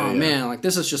and like man, like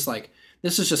this is just a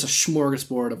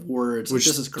smorgasbord of words. Which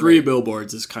like, this is great. 3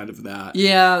 Billboards is kind of that.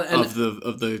 Yeah, and,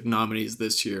 of the nominees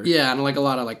this year. Yeah, and like a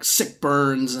lot of like sick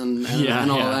burns and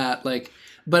all that. Like,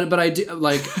 but I do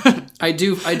like I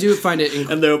do find it.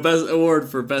 And the best award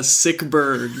for best sick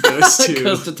burn goes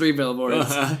to 3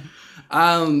 Billboards.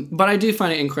 But I do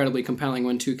find it incredibly compelling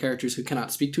when two characters who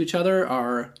cannot speak to each other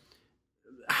are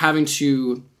having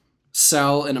to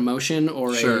sell an emotion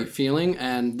or a feeling,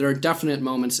 and there are definite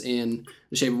moments in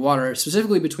The Shape of Water,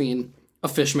 specifically between a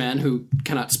fishman who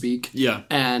cannot speak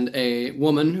and a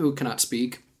woman who cannot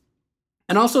speak.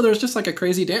 And also there's just like a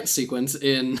crazy dance sequence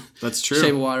in That's true.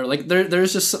 Shape of Water. Like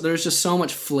there's just so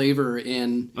much flavor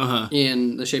in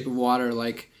The Shape of Water.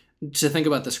 Like to think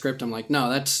about the script, I'm like, no,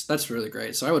 that's really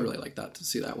great. So I would really like that to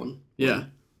see that one. Yeah,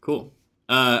 cool.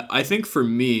 I think for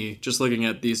me, just looking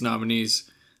at these nominees,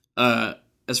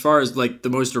 as far as like the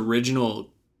most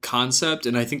original concept,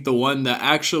 and I think the one that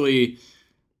actually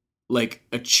like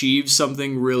achieves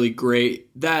something really great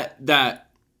that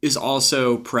is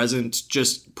also present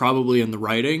just probably in the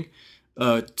writing,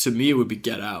 to me would be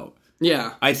Get Out.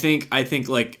 Yeah. I think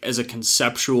like as a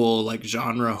conceptual like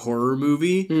genre horror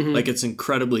movie, like it's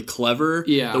incredibly clever.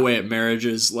 Yeah. The way it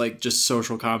marriages like just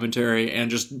social commentary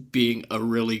and just being a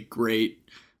really great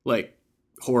like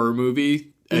horror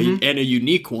movie and a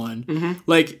unique one.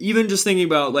 Like even just thinking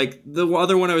about like the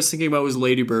other one I was thinking about was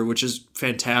Lady Bird, which is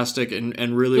fantastic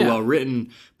and really well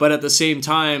written. But at the same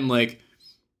time, like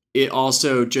it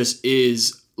also just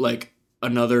is like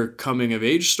another coming of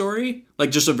age story, like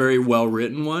just a very well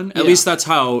written one. At least that's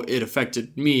how it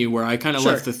affected me, where I kind of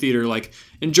left the theater like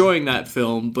enjoying that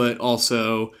film, but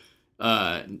also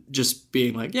just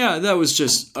being like, yeah, that was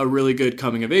just a really good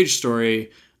coming of age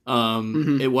story.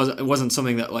 It wasn't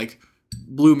something that like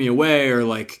blew me away or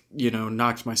like, you know,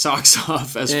 knocked my socks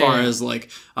off as far as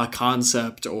like a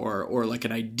concept or like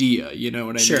an idea, you know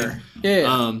what I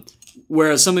mean?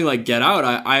 Whereas something like Get Out,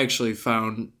 I actually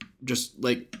found just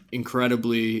like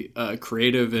incredibly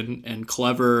creative and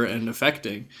clever and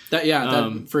affecting.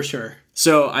 That for sure.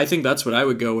 So I think that's what I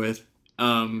would go with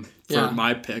for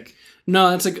my pick.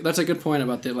 No, that's a good point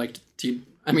about the like.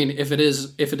 I mean, if it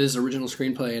is original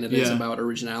screenplay and it is about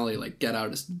originality, like Get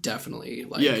Out is definitely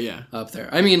like up there.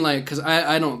 I mean, like because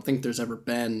I don't think there's ever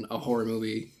been a horror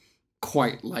movie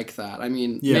quite like that. I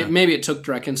mean, maybe it took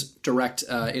direct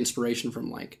inspiration from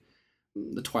like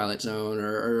The Twilight Zone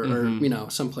or you know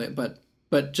someplace,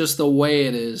 but just the way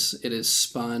it is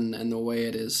spun and the way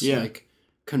it is like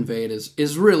conveyed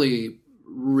is really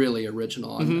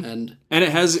original and it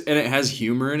has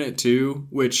humor in it too,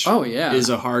 which is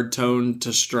a hard tone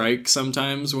to strike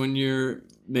sometimes when you're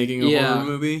making a horror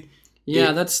movie.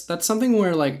 That's something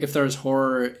where like if there's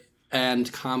horror and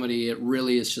comedy, it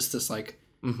really is just this like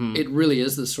it really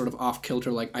is this sort of off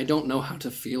kilter. Like I don't know how to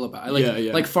feel about it. Like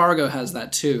Yeah. like Fargo has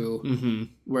that too,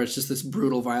 where it's just this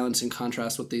brutal violence in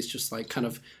contrast with these just like kind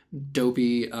of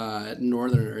dopey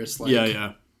Northerners. Like,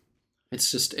 Yeah. it's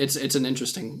just it's an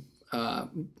interesting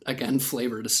again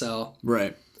flavor to sell.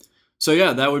 Right. So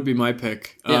yeah, that would be my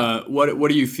pick. Yeah. What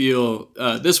do you feel?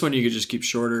 This one you could just keep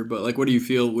shorter, but like, what do you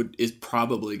feel is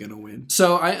probably going to win?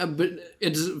 So but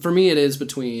it's for me it is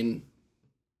between.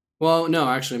 Well, no,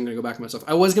 actually, I'm gonna go back to myself.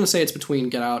 I was gonna say it's between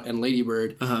Get Out and Lady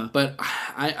Bird, but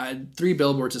I Three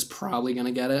Billboards is probably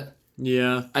gonna get it.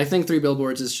 Yeah. I think Three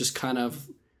Billboards is just kind of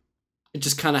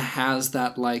has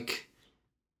that like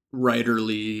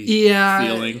writerly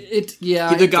feeling.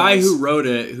 The guy who wrote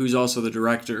it, who's also the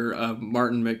director,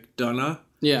 Martin McDonagh.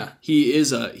 Yeah.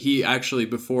 He actually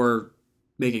before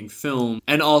making film,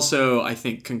 and also I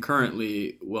think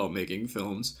concurrently while making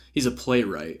films, he's a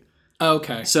playwright.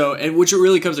 Okay. So, and which it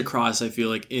really comes across, I feel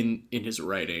like in his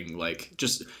writing, like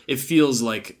just it feels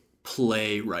like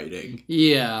playwriting.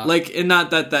 Yeah. Like, and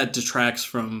not that detracts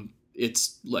from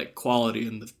its like quality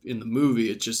in the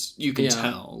movie. It's just you can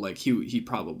tell like he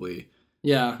probably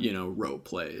wrote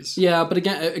plays. Yeah, but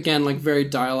again like very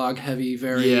dialogue heavy,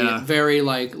 very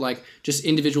like just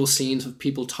individual scenes of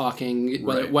people talking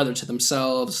whether to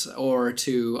themselves or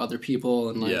to other people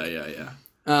and like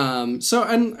so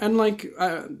and like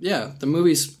the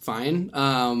movie's fine,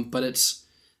 but it's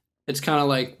kind of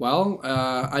like, well,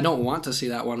 I don't want to see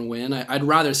that one win. I'd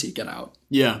rather see Get Out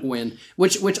win,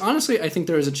 which honestly I think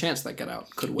there is a chance that Get Out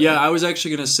could win. Yeah, I was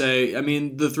actually gonna say, I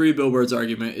mean, the Three Billboards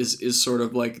argument is sort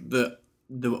of like the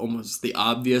almost the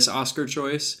obvious Oscar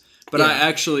choice, but I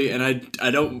actually, and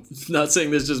I don't, not saying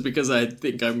this just because I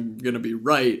think I'm gonna be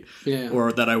right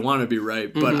or that I want to be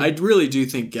right, but I really do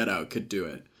think Get Out could do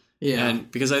it. Yeah,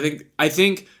 and because I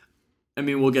think, I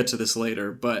mean, we'll get to this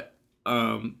later, but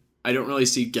I don't really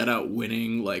see Get Out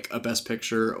winning like a Best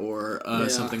Picture or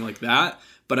something like that,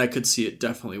 but I could see it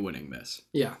definitely winning this.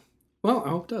 Yeah, well, I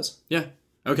hope it does. Yeah.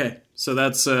 Okay, so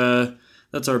that's our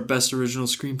best original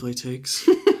screenplay takes.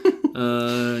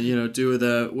 Do with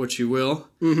that what you will.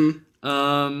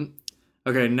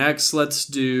 Okay, next let's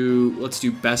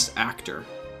do Best Actor.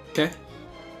 Okay.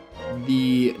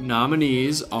 The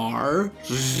nominees are.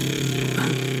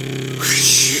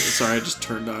 Sorry, I just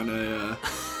turned on a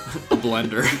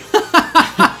blender.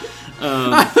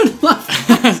 I would love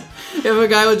that. If a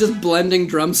guy was just blending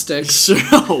drumsticks.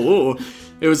 Oh,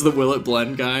 it was the Will It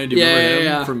Blend guy. Do you remember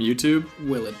him from YouTube?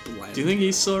 Will It Blend. Do you think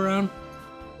he's still around?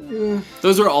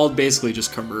 Those are all basically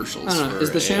just commercials. I don't know. Is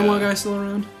the ShamWow guy still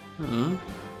around?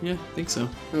 Yeah, I think so.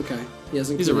 Okay.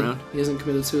 He's around. He hasn't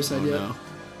committed suicide yet? No.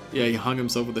 Yeah, he hung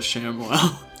himself with a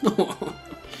ShamWow.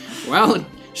 Well, it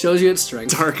shows you its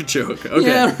strength. Dark joke. Okay.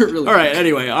 Yeah, really. All right,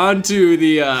 anyway, on to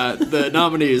the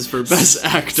nominees for Best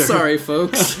Actor. Sorry,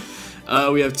 folks.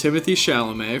 We have Timothée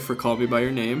Chalamet for Call Me By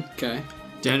Your Name. Okay.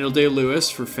 Daniel Day-Lewis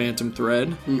for Phantom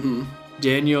Thread.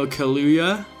 Daniel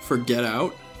Kaluuya for Get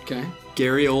Out. Okay.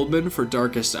 Gary Oldman for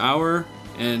Darkest Hour.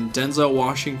 And Denzel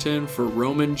Washington for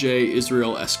Roman J.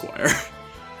 Israel Esquire,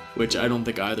 which I don't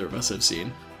think either of us have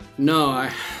seen. No, I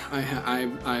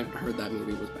heard that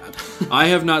movie was bad. I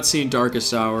have not seen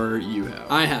Darkest Hour. You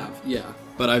have. I have, yeah.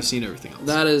 But I've seen everything else.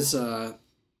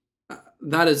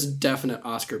 That is definite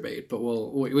Oscar bait, but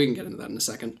we can get into that in a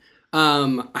second.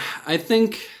 I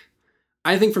think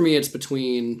for me it's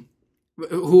between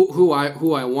who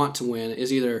I want to win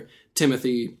is either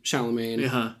Timothée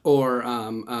Chalamet or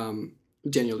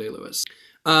Daniel Day-Lewis.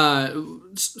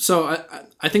 So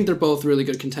I think they're both really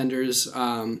good contenders.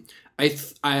 I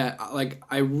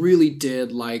really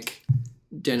did like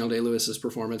Daniel Day-Lewis's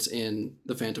performance in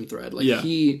The Phantom Thread. Like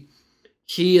he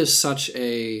is such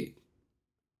a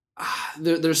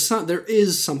there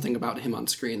is something about him on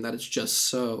screen that is just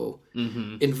so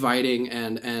inviting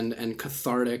and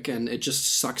cathartic, and it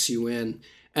just sucks you in.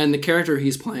 And the character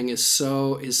he's playing is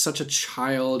such a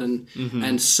child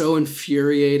and so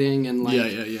infuriating and like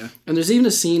And there's even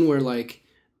a scene where like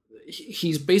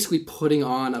he's basically putting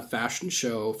on a fashion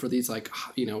show for these like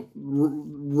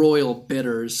royal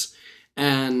bidders,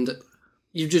 and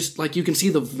you just like you can see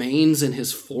the veins in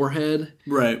his forehead,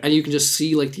 right? And you can just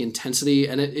see like the intensity,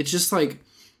 and it's just like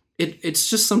it's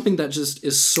just something that just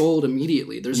is sold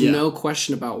immediately. There's no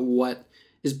question about what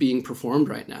is being performed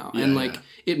right now, and like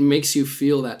it makes you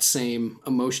feel that same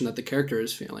emotion that the character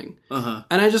is feeling. And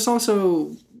I just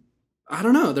also, I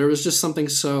don't know, there was just something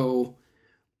so,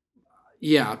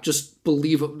 just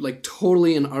like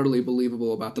totally and utterly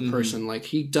believable about the person. Like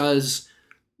he does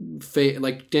fade,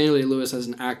 like Daniel Day-Lewis as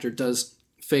an actor does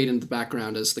fade into the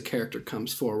background as the character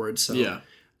comes forward. So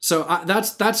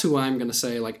that's who I'm gonna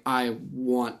say like I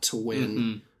want to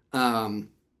win And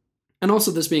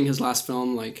also this being his last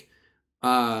film,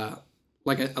 that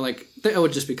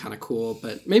would just be kind of cool.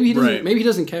 But maybe he doesn't. Right. Maybe he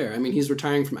doesn't care. I mean, he's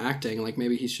retiring from acting. Like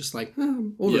maybe he's just like,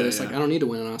 I'm over this. Yeah. Like I don't need to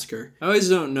win an Oscar. I always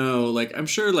don't know. Like, I'm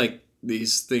sure like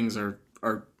these things are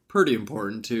pretty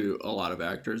important to a lot of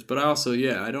actors, but I also,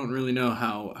 I don't really know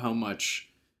how much,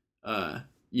 how,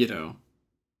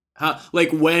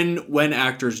 like when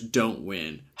actors don't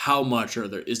win, how much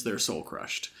is their soul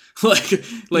crushed? Because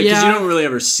you don't really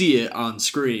ever see it on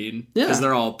screen because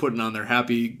they're all putting on their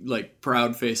happy, like,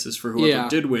 proud faces for whoever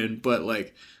did win. But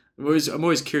like, I'm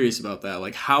always curious about that.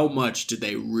 Like, how much did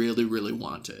they really, really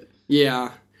want it?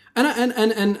 Yeah,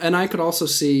 and I could also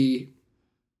see.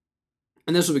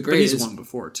 And this would be great. But he's won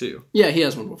before too. Yeah, he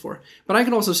has won before. But I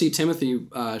could also see Timothy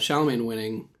Chalamet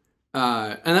winning,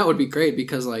 and that would be great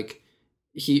because like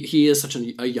he is such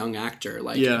a young actor.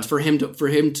 Like for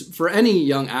any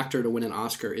young actor to win an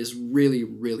Oscar is really,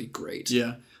 really great.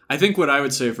 Yeah, I think what I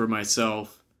would say for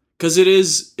myself, because it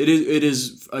is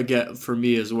again for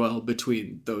me as well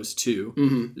between those two,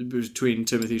 between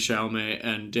Timothy Chalamet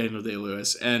and Daniel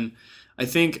Day-Lewis, and I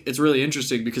think it's really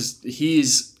interesting because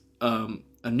he's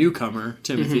a newcomer,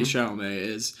 Timothy Chalamet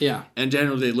is. Yeah. And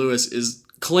Daniel Day-Lewis is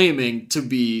claiming to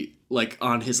be like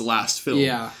on his last film.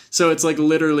 Yeah. So it's like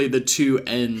literally the two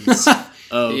ends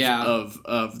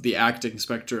of the acting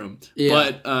spectrum. Yeah.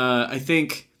 But I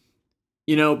think,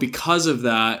 because of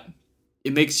that,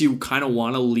 it makes you kind of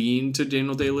want to lean to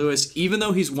Daniel Day-Lewis, even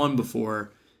though he's won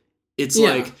before. It's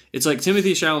like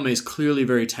Timothy Chalamet is clearly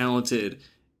very talented,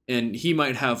 and he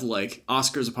might have like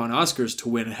Oscars upon Oscars to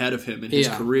win ahead of him in his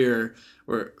career.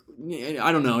 Or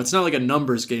I don't know. It's not like a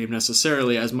numbers game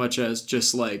necessarily as much as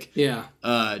just like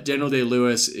Daniel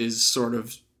Day-Lewis is sort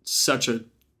of such a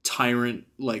tyrant,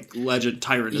 like legend.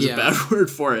 Tyrant is a bad word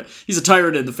for it. He's a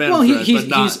tyrant in the fan. Well,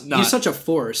 he's such a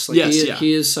force. Like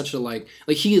he is such a like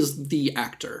he is the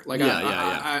actor. Like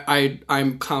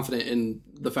I'm confident in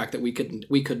the fact that we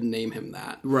could name him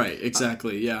that. Right.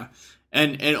 Exactly. Yeah.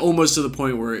 And almost to the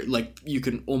point where like you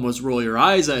can almost roll your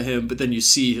eyes at him, but then you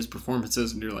see his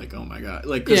performances and you're like, oh my god,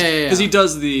 like because he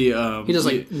does the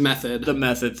the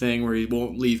method thing where he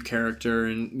won't leave character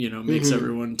and makes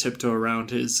everyone tiptoe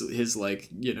around his like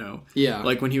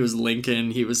like when he was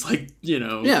Lincoln, he was like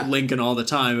Lincoln all the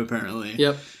time apparently.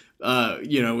 Yep.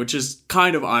 Which is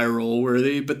kind of eye roll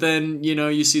worthy, but then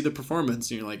you see the performance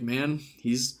and you're like, man,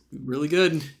 he's really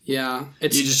good. Yeah, you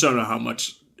just don't know how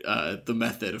much the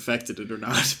method affected it or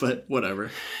not, but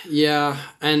whatever. Yeah,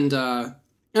 and I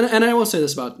will say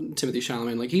this about Timothy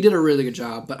Chalamet, like he did a really good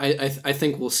job, but I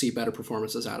think we'll see better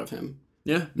performances out of him.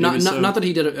 Yeah, not that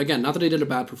he did a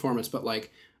bad performance, but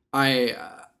like I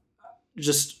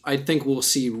think we'll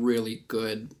see really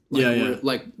good.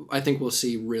 I think we'll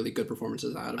see really good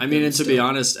performances out of him. I mean, and to be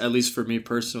honest, at least for me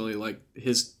personally, like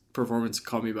his performance,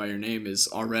 "Call Me by Your Name," is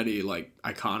already like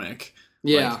iconic.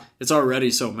 Yeah, like, it's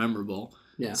already so memorable.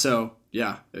 Yeah. So,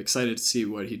 excited to see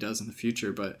what he does in the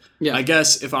future. But I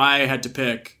guess if I had to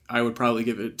pick, I would probably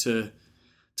give it to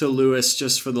Lewis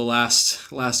just for the last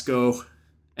go,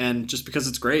 and just because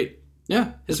it's great.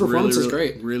 Yeah, his performance is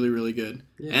great. Really, really good.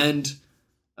 Yeah. And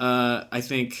I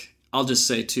think I'll just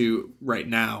say too, right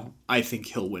now, I think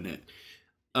he'll win it.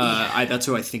 That's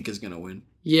who I think is going to win.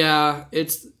 Yeah,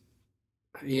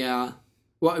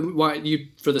 Why you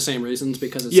for the same reasons?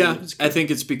 Because it's I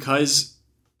think it's because.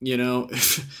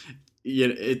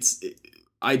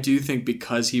 I do think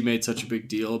because he made such a big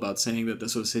deal about saying that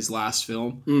this was his last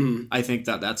film, I think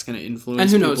that's going to influence.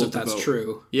 And who knows if that's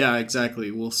true? Yeah,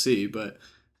 exactly. We'll see, but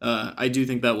I do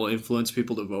think that will influence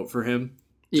people to vote for him,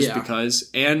 just because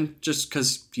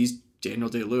he's Daniel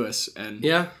Day-Lewis, and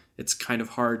it's kind of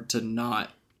hard to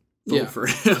not vote for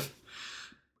him.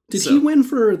 Did he win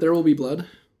for There Will Be Blood?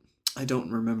 I don't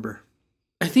remember.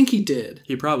 I think he did.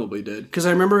 He probably did. Because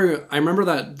I remember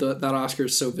that Oscar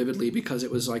so vividly because it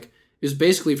was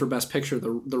basically for Best Picture.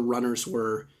 The runners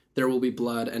were There Will Be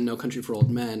Blood and No Country for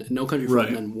Old Men. And No Country for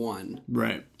Old Men won.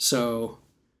 Right. So,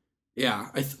 yeah.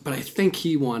 But I think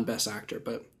he won Best Actor.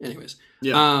 But anyways.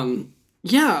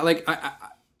 Yeah. Like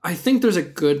I think there's a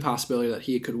good possibility that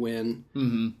he could win.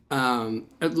 Mm-hmm.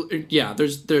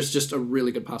 There's just a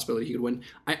really good possibility he could win.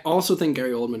 I also think Gary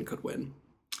Oldman could win.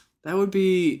 That would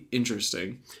be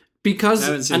interesting.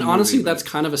 Because, and honestly, that's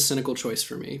kind of a cynical choice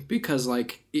for me. Because,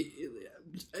 like,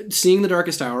 seeing The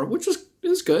Darkest Hour, which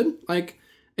is good. Like,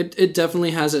 it definitely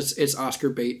has its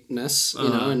Oscar baitness,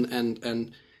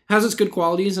 and has its good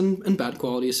qualities and bad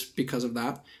qualities because of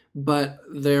that. But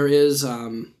there is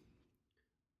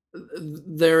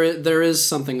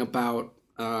something about,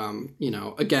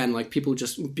 again, like, people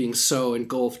just being so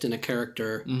engulfed in a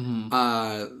character,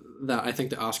 that I think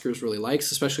the Oscars really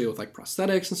likes, especially with like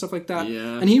prosthetics and stuff like that.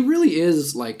 Yeah. And he really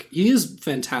is like, he is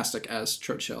fantastic as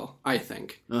Churchill, I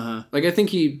think. Uh-huh. Like, I think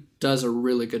he does a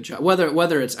really good job.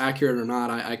 Whether it's accurate or not,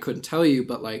 I couldn't tell you,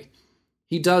 but like,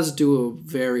 he does do a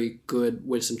very good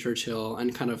Winston Churchill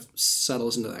and kind of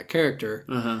settles into that character.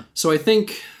 Uh-huh. So I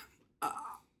think,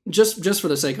 just for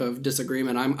the sake of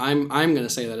disagreement, I'm going to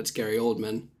say that it's Gary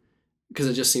Oldman, because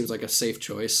it just seems like a safe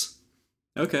choice.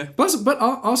 Okay. Plus, but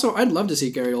also, I'd love to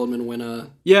see Gary Oldman win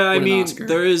a Yeah, win I mean, Oscar.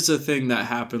 there is a thing that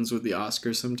happens with the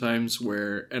Oscars sometimes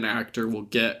where an actor will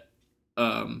get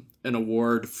an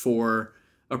award for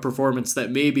a performance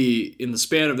that maybe in the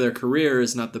span of their career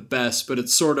is not the best, but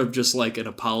it's sort of just like an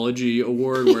apology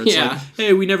award where it's Yeah. like,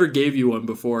 hey, we never gave you one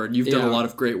before, and you've done Yeah. a lot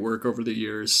of great work over the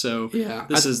years, so Yeah.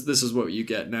 this is what you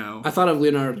get now. I thought of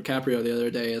Leonardo DiCaprio the other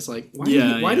day as like, why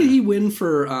Yeah, did he win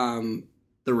for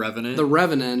The Revenant. The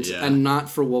Revenant Yeah. and not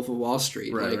for Wolf of Wall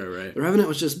Street? Right, like, right. The Revenant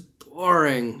was just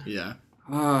boring. Yeah.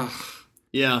 Ugh.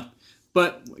 Yeah.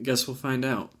 But I guess we'll find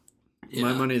out. Yeah.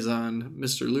 My money's on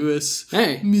Mr. Lewis.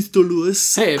 Hey. Mr.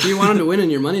 Lewis. Hey, if you want him to win and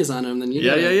your money's on him, then you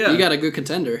got a good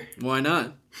contender. Why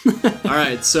not? All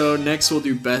right, so next we'll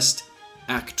do Best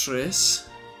Actress.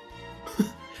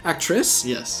 Actress?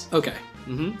 Yes. Okay.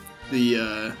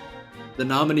 The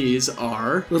nominees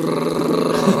are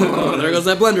Oh, there goes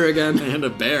that blender again. and a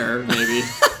bear, maybe.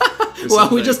 or Well,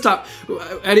 we something. just talked.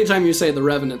 Anytime you say the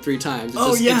Revenant 3 times,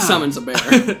 it summons a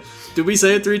bear. Did we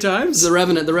say it 3 times? The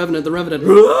Revenant, the Revenant, the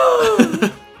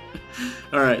Revenant.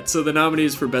 All right, so the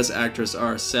nominees for Best Actress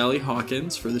are Sally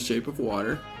Hawkins for The Shape of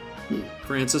Water,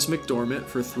 Frances McDormand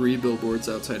for 3 Billboards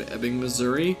Outside Ebbing,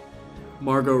 Missouri,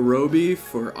 Margot Robbie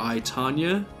for I,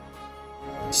 Tonya,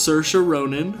 Saoirse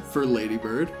Ronan for Lady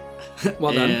Bird,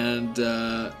 Well done. and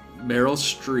Meryl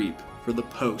Streep for The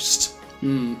Post.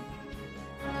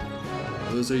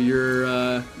 Those are your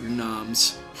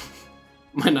noms.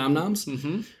 My nom-noms?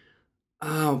 Mm-hmm.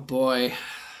 Oh, boy.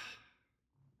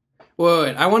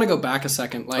 Wait, I want to go back a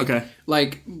second. Like, Okay.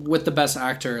 like with the Best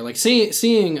Actor, like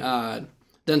seeing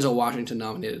Denzel Washington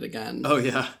nominated again. Oh,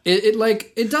 yeah.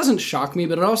 It doesn't shock me,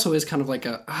 but it also is kind of like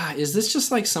is this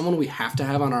just like someone we have to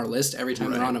have on our list every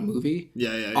time they're on a movie?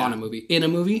 Yeah. On a movie. In a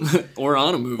movie. Or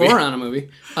on a movie. Or on a movie.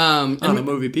 on a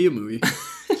movie, be a movie.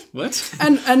 What?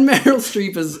 And Meryl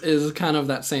Streep is kind of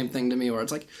that same thing to me, where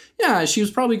it's like, yeah, she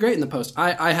was probably great in The Post.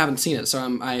 I haven't seen it, so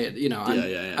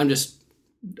I'm just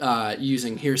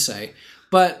using hearsay.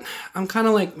 But I'm kind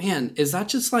of like, man, is that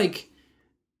just like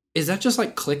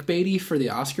clickbaity for the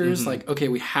Oscars? Mm-hmm. Like, okay,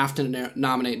 we have to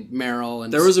nominate Meryl.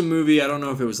 And There was a movie, I don't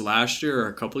know if it was last year or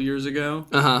a couple years ago,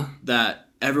 that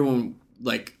everyone,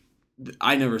 like,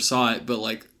 I never saw it, but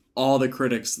like all the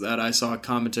critics that I saw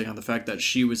commenting on the fact that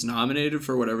she was nominated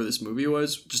for whatever this movie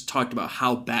was just talked about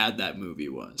how bad that movie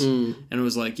was. And it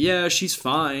was like, yeah, she's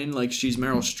fine. Like, she's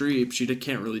Meryl Streep. She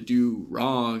can't really do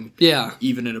wrong. Yeah.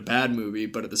 Even in a bad movie.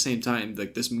 But at the same time,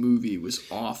 like, this movie was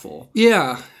awful.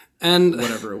 Yeah. And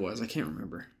Whatever it was. I can't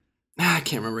remember. I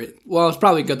can't remember it. Well, it's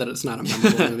probably good that it's not a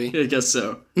memorable movie. I guess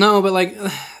so. No, but like,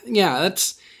 yeah,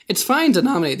 it's fine to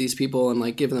nominate these people and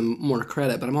like give them more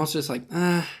credit, but I'm also just like,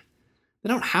 they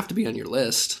don't have to be on your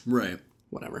list. Right.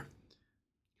 Whatever.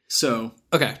 So.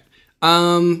 Okay.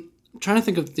 I'm trying to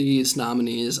think of these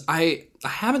nominees. I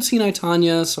haven't seen I,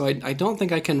 Tonya, so I don't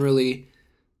think I can really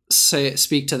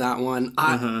speak to that one.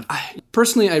 I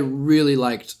personally, I really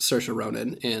liked Saoirse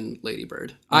Ronan in Lady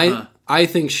Bird. I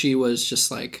think she was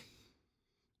just like,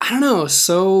 I don't know,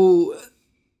 so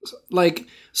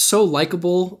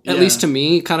likable, at least to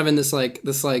me, kind of in this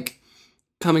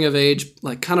coming of age,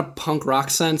 like kind of punk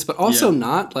rock sense, but also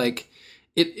not like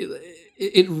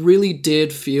it really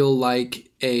did feel like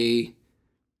a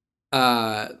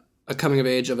coming of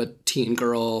age of a teen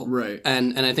girl. Right.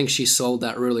 And I think she sold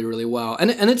that really, really well.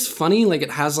 And it's funny, like it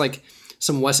has like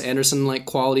some Wes Anderson like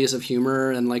qualities of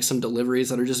humor and like some deliveries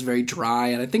that are just very dry.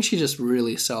 And I think she just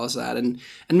really sells that and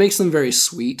makes them very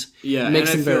sweet. Yeah.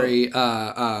 Makes them very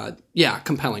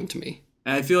compelling to me.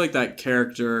 And I feel like that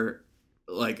character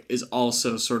like is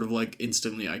also sort of like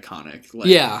instantly iconic. Like,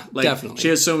 Yeah, like, definitely. She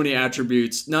has so many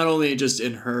attributes, not only just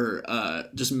in her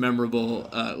just memorable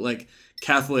like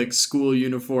Catholic school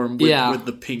uniform with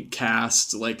the pink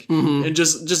cast, like and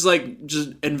just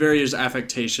and various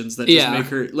affectations that just make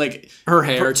her like her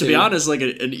hair. To be honest, like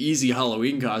an easy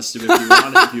Halloween costume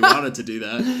if you wanted to do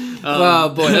that. Oh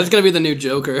boy, that's gonna be the new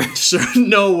Joker. Sure,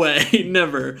 no way,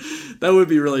 never. That would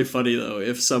be really funny though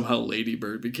if somehow Lady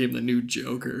Bird became the new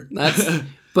Joker.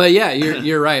 But yeah,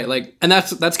 you're right. Like, and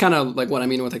that's kind of like what I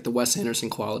mean with like the Wes Anderson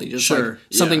quality. Just like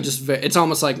something just very. It's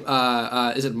almost like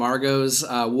is it Margot's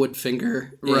Wood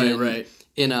Finger? Right.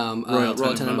 In Royal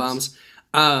Tenenbaums.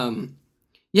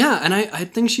 Yeah, and I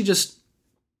think she just,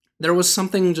 there was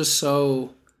something just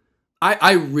so,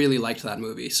 I really liked that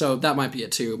movie, so that might be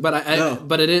it too. But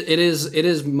but it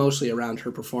is mostly around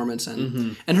her performance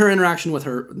and her interaction with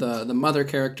the mother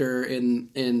character in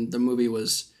the movie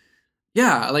was,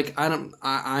 yeah, like I'm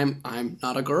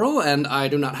not a girl and I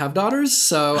do not have daughters,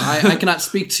 so I cannot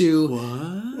speak to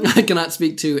What? I cannot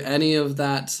speak to any of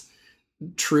that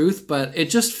truth, but it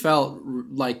just felt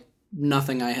like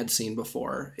nothing I had seen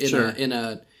before in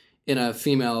a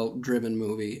female driven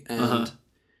movie, and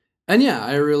yeah,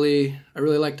 I really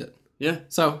liked it. Yeah.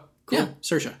 So Cool. yeah,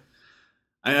 Saoirse.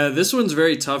 This one's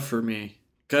very tough for me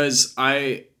because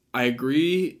I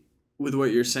agree with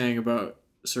what you're saying about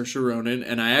Saoirse Ronan,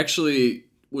 and I actually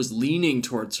was leaning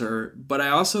towards her, but I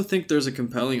also think there's a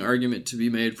compelling argument to be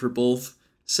made for both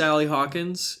Sally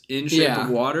Hawkins in Shape of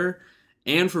Water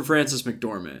and for Frances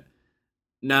McDormand.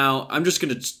 Now, I'm just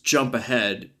going to jump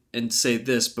ahead and say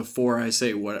this before I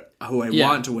say who I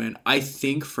want to win. I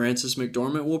think Frances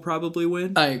McDormand will probably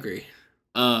win. I agree.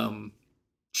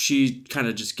 She kind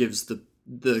of just gives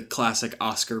the classic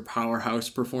Oscar powerhouse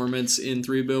performance in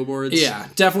Three Billboards. Yeah,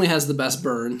 definitely has the best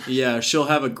burn. Yeah, she'll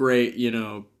have a great,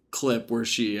 clip where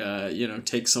she,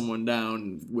 takes someone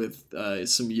down with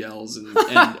some yells and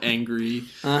angry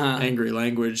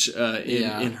language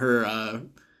in her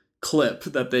clip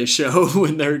that they show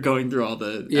when they're going through all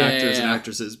the actors and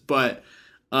actresses. But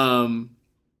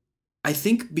I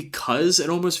think because it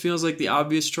almost feels like the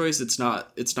obvious choice, it's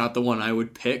not the one I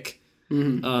would pick.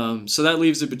 Mm-hmm. So that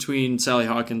leaves it between Sally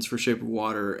Hawkins for Shape of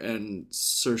Water and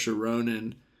Saoirse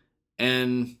Ronan.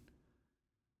 And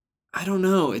I don't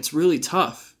know, it's really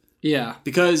tough. Yeah.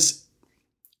 Because,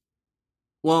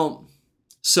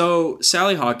 so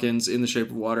Sally Hawkins in The Shape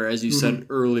of Water, as you said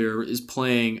earlier, is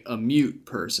playing a mute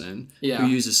person who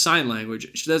uses sign language.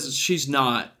 She's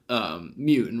not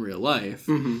mute in real life.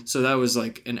 Mm-hmm. So that was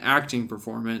like an acting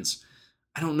performance.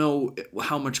 I don't know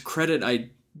how much credit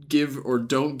I give or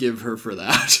don't give her for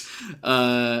that.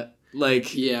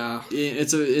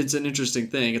 It's an interesting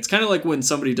thing. It's kind of like when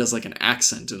somebody does like an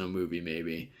accent in a movie,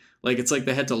 maybe. Like, it's like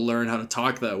they had to learn how to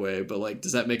talk that way, but, like,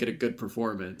 does that make it a good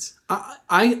performance?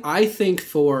 I think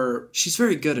she's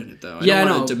very good at it, though. I don't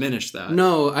want to diminish that.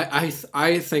 No,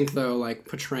 I think, though, like,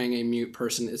 portraying a mute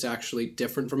person is actually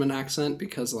different from an accent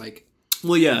because, like...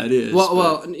 Well, yeah, it is.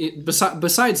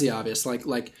 Besides the obvious,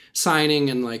 like signing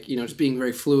and, like, just being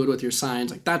very fluid with your signs,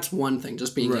 like, that's one thing,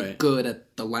 just being like, good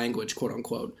at the language,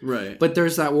 quote-unquote. Right. But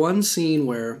there's that one scene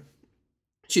where...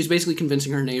 she's basically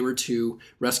convincing her neighbor to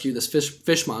rescue this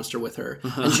fish monster with her,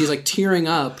 and she's like tearing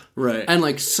up, and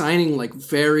like signing like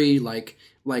very like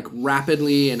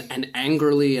rapidly and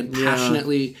angrily and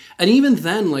passionately, and even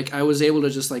then like I was able to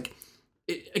just like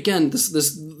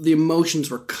the emotions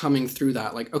were coming through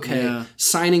that, like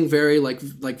signing very like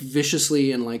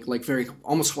viciously and like very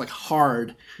almost like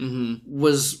hard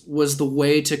was the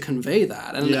way to convey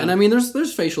that, and I mean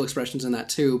there's facial expressions in that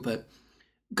too, but.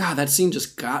 God, that scene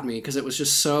just got me because it was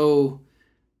just so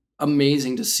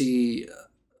amazing to see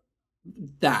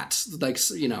that, like,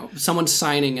 someone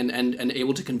signing and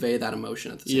able to convey that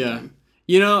emotion at the same time.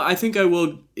 I think I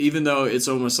will, even though it's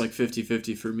almost like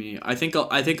 50-50 for me. I think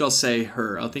I'll say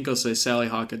her. I think I'll say Sally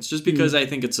Hawkins, just because I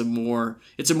think it's a more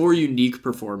unique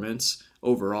performance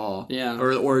overall. Yeah.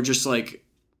 Or just like,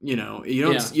 you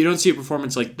don't see a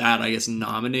performance like that, I guess,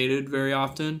 nominated very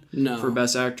often for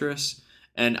Best Actress.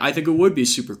 And I think it would be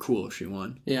super cool if she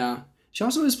won. Yeah. She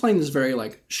also is playing this very,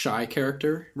 like, shy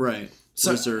character. Right.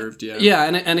 So, reserved, yeah. Yeah,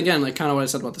 and again, like, kind of what I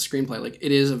said about the screenplay. Like,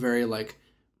 it is a very, like,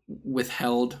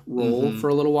 withheld role for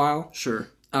a little while. Sure.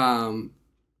 Yeah,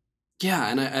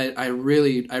 and I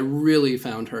really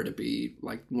found her to be,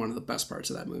 like, one of the best parts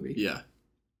of that movie. Yeah.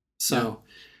 So,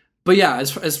 but yeah,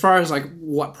 as far as, like,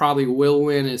 what probably will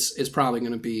win is probably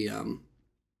going to be,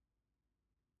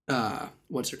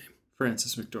 what's her name?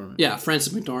 Frances McDormand. Yeah,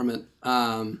 Frances McDormand.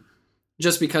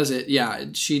 Just because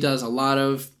she does a lot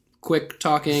of quick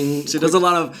talking. She does a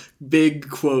lot of big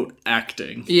quote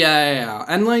acting. Yeah.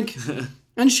 And like,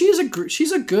 and she's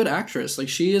a good actress. Like,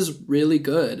 she is really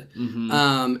good. Mm-hmm.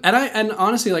 And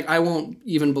honestly, like, I won't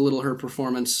even belittle her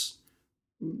performance.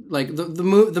 Like the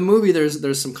movie,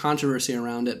 there's some controversy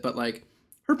around it, but like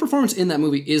her performance in that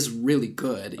movie is really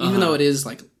good, even though it is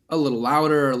like a little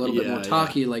louder, a little bit more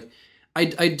talky. Like. I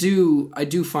do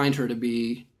find her to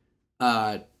be,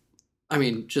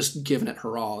 just giving it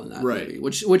her all in that movie,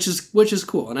 which is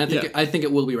cool, and I think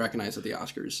it will be recognized at the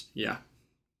Oscars. Yeah.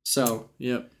 So.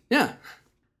 Yep. Yeah.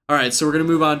 All right, so we're gonna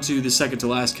move on to the second to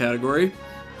last category.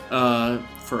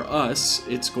 For us,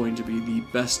 it's going to be the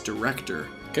Best Director.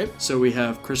 Okay. So we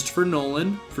have Christopher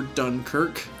Nolan for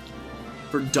Dunkirk.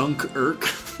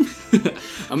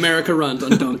 America runs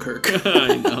on Dunkirk.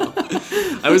 I know.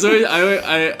 I was always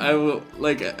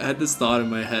I had this thought in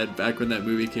my head back when that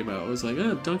movie came out. I was like,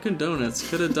 oh, Dunkin' Donuts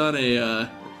could have done a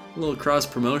little cross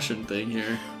promotion thing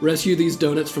here. Rescue these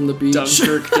donuts from the beach.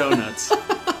 Dunkirk Donuts.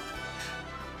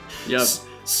 Yep.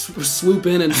 Swoop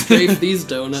in and strafe these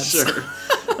donuts. Sure.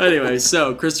 Anyway,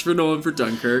 so Christopher Nolan for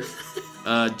Dunkirk,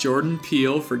 Jordan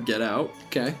Peele for Get Out,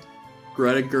 Okay.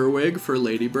 Greta Gerwig for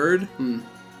Lady Bird,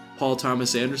 Paul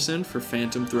Thomas Anderson for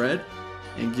Phantom Thread,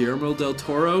 and Guillermo del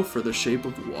Toro for The Shape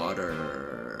of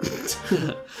Water.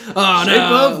 Oh, Shape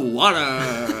no. of Water.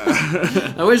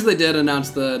 I wish they did announce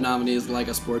the nominees like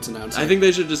a sports announcer. I think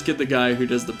they should just get the guy who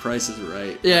does The Price is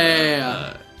Right.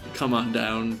 Yeah. Come on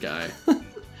down guy.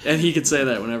 And he could say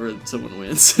that whenever someone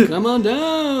wins. Come on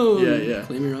down. Yeah.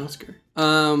 Claim your Oscar.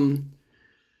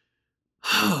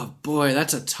 Oh boy,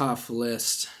 that's a tough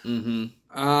list.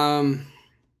 Mm-hmm.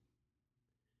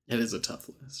 It is a tough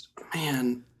list.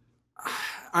 Man,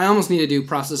 I almost need to do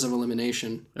process of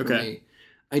elimination. For Okay. me.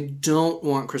 I don't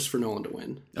want Christopher Nolan to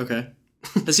win. Okay.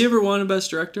 Has he ever won a Best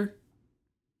Director?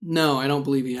 No, I don't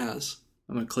believe he has.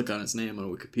 I'm going to click on his name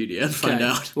on Wikipedia and find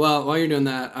out. Well, while you're doing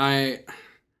that, I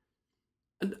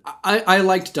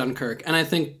liked Dunkirk, and I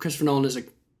think Christopher Nolan is a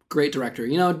great director.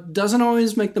 You know, doesn't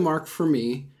always make the mark for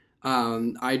me.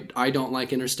 I don't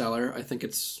like Interstellar. I think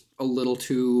it's a little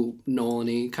too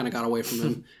Nolan-y, kind of got away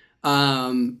from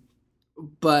him.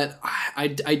 But I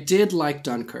did like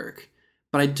Dunkirk,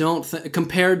 but I don't think,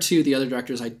 compared to the other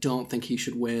directors, I don't think he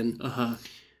should win.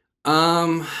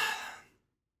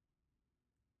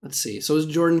 Let's see. So it was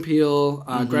Jordan Peele,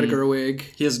 Greta Gerwig.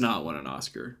 He has not won an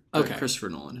Oscar. But Okay. Christopher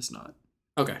Nolan has not.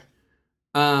 Okay.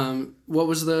 What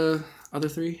was the other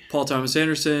three? Paul Thomas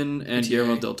Anderson and PTA.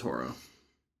 Guillermo del Toro.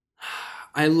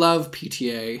 I love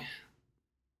PTA.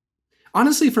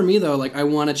 Honestly, for me though, like I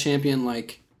want to champion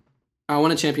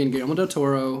Guillermo del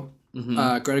Toro,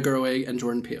 Greta Gerwig, and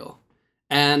Jordan Peele.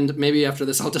 And maybe after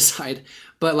this I'll decide.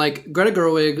 But like Greta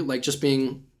Gerwig, like just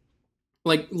being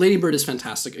like Lady Bird is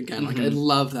fantastic again. Like I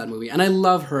love that movie. And I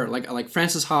love her. Like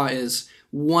Frances Ha is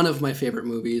one of my favorite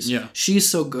movies. Yeah. She's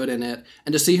so good in it.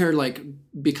 And to see her like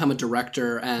become a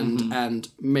director and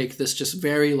make this just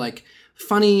very like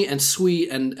funny and sweet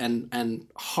and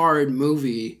hard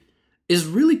movie is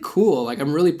really cool. Like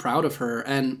I'm really proud of her.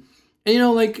 And you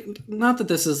know, like, not that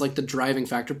this is like the driving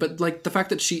factor, but like the fact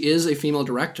that she is a female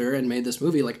director and made this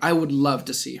movie, like I would love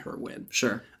to see her win.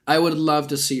 Sure. I would love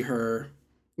to see her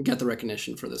get the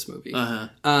recognition for this movie.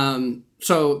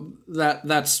 So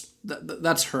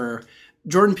that's her.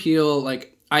 Jordan Peele,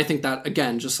 like I think that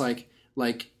again, just like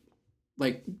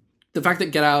the fact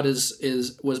that Get Out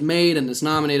was made and is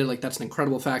nominated, like that's an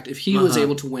incredible fact. If he was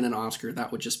able to win an Oscar,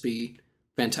 that would just be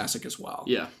fantastic as well.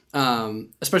 Yeah.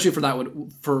 Especially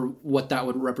for what that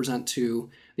would represent to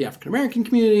the African American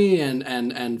community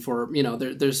and for, you know,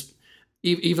 there's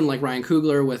even like Ryan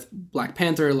Coogler with Black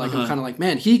Panther, like I'm kind of like,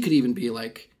 man, he could even be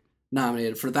like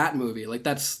nominated for that movie. Like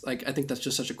that's like, I think that's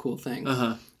just such a cool thing.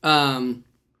 And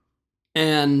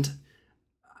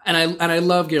I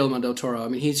love Guillermo del Toro. I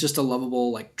mean, he's just a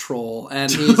lovable like troll,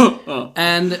 and he's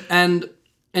and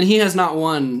he has not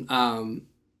won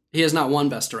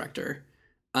Best Director.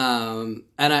 And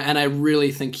I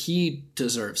really think he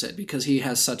deserves it because he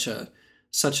has such a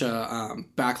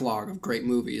backlog of great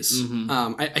movies.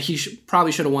 He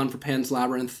probably should have won for Pan's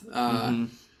Labyrinth.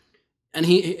 And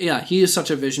he is such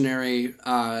a visionary.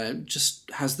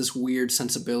 Just has this weird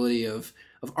sensibility of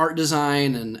art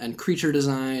design and creature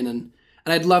design, and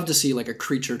I'd love to see like a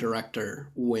creature director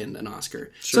win an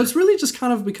Oscar. Sure. So it's really just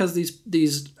kind of because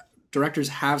these directors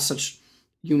have such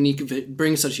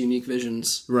bring such unique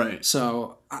visions. Right.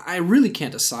 So I really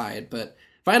can't decide, but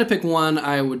if I had to pick one,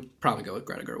 I would probably go with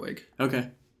Greta Gerwig.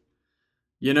 Okay.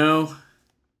 You know,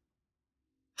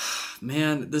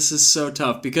 man, this is so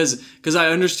tough because I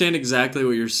understand exactly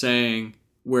what you're saying,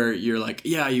 where you're like,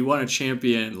 yeah, you want to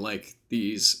champion like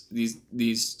these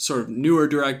sort of newer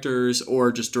directors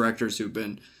or just directors who've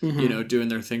been, you know, doing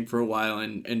their thing for a while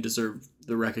and deserve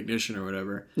the recognition or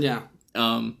whatever. Yeah.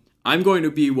 I'm going to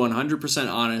be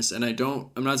 100% honest, and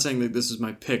I'm not saying that this is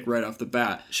my pick right off the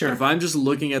bat. Sure. If I'm just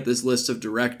looking at this list of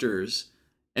directors,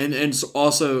 and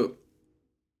also,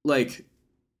 like,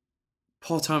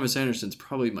 Paul Thomas Anderson's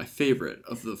probably my favorite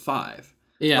of the five.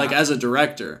 Yeah. Like, as a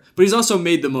director. But he's also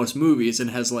made the most movies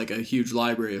and has, like, a huge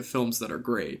library of films that are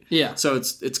great. Yeah. So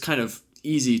it's kind of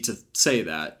easy to say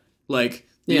that. Like,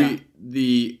 Yeah.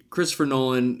 the Christopher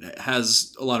Nolan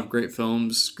has a lot of great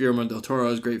films. Guillermo del Toro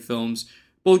has great films.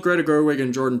 Both Greta Gerwig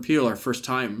and Jordan Peele are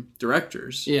first-time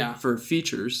directors for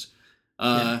features.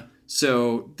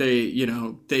 So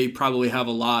they probably have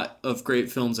a lot of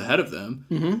great films ahead of them.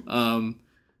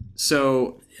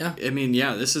 So, Yeah. I mean,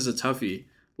 yeah, this is a toughie.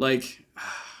 Like,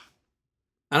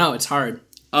 I know, it's hard.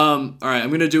 all right, I'm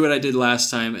going to do what I did last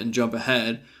time and jump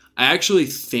ahead. I actually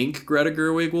think Greta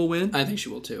Gerwig will win. I think she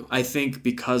will too. I think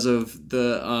because of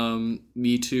the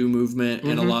Me Too movement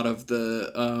and a lot of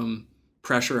the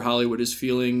pressure Hollywood is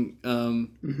feeling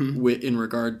in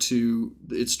regard to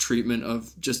its treatment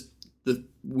of just the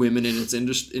women in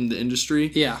in the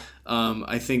industry. Yeah.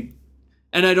 I think,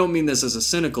 and I don't mean this as a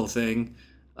cynical thing,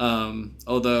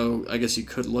 although I guess you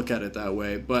could look at it that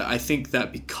way. But I think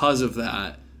that because of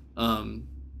that,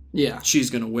 she's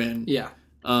gonna win. Yeah.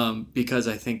 Because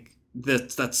I think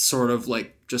that's sort of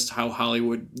like just how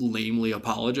Hollywood lamely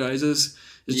apologizes.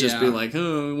 Is just be like,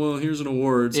 oh, well, here's an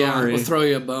award. Sorry. We'll throw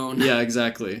you a bone. Yeah,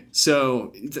 exactly.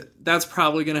 So that's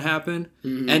probably going to happen.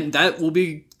 And that will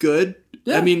be good.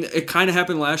 Yeah. I mean, it kind of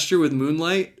happened last year with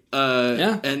Moonlight.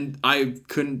 And I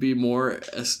couldn't be more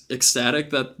ecstatic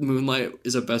that Moonlight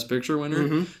is a Best Picture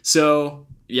winner. So,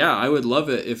 yeah, I would love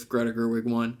it if Greta Gerwig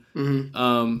won.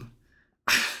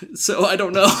 So I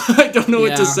don't know. I don't know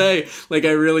what to say. Like,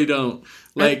 I really don't.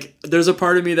 Like, there's a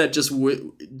part of me that just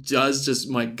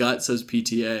my gut says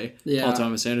PTA, Paul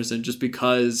Thomas Anderson, just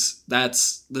because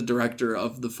that's the director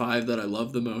of the 5 that I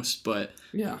love the most. But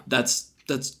that's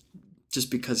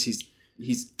just because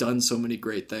he's done so many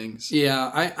great things.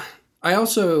 Yeah, I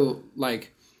also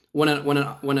like when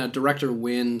a director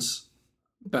wins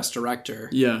Best Director.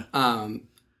 Yeah.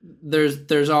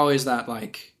 There's always that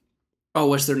like, oh,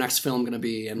 what's their next film going to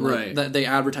be? And like, they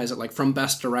advertise it like from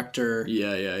Best Director.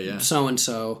 Yeah.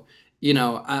 So-and-so, you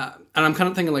know, and I'm kind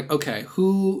of thinking like, okay,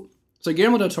 so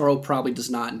Guillermo del Toro probably does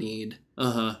not need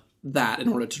that in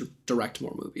order to direct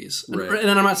more movies. And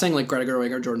I'm not saying like Greta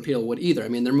Gerwig or Jordan Peele would either. I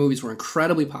mean, their movies were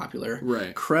incredibly popular,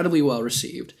 incredibly well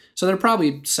received. So they're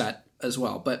probably set as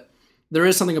well. But there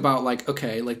is something about like,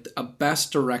 okay, like a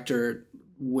Best Director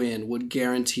win would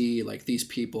guarantee like these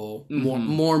people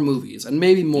more movies and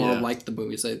maybe more like the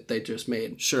movies that they just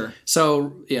made. Sure.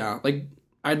 So yeah, like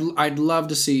I'd love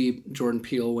to see Jordan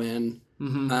Peele win,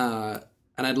 and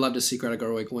I'd love to see Greta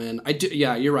Gerwig win. I do.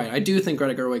 Yeah, you're right. I do think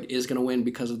Greta Gerwig is going to win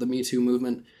because of the Me Too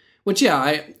movement. Which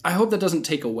I hope that doesn't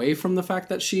take away from the fact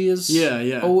that she is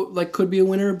like could be a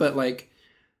winner, but like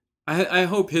I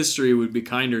hope history would be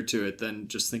kinder to it than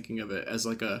just thinking of it as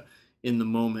like a in the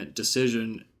moment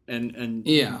decision. And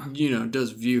you know,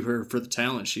 does view her for the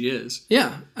talent she is.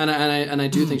 Yeah, and I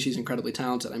do think she's incredibly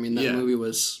talented. I mean, that movie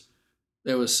was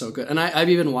so good, and I've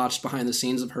even watched behind the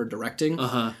scenes of her directing,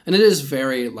 and it is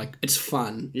very like it's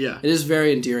fun. Yeah, it is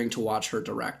very endearing to watch her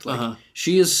direct. Like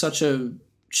she is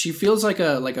she feels like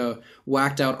a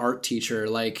whacked out art teacher.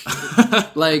 Like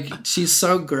like she's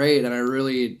so great, and I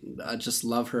really just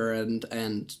love her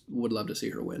and would love to see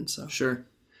her win. So sure.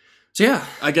 So yeah,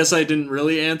 I guess I didn't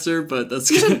really answer, but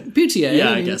that's good. PTA.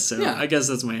 Yeah, I guess so. Yeah. I guess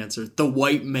that's my answer. The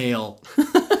white male.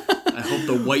 I hope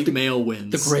the white male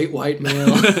wins. The great white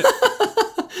male.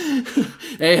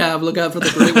 Ahab, look out for the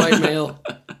great white male.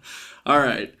 All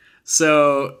right,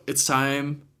 so it's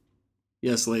time.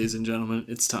 Yes, ladies and gentlemen,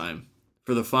 it's time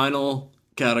for the final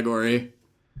category,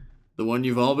 the one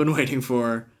you've all been waiting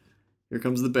for. Here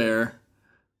comes the bear.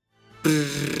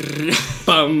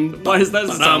 Why does that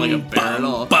sound like a bear at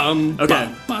all?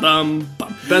 Okay.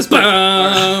 Best That's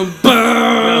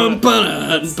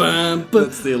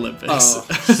the Olympics. Oh,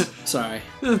 sorry.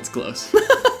 That's close.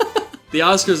 The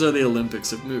Oscars are the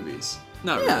Olympics of movies.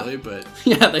 Not really, but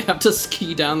yeah, they have to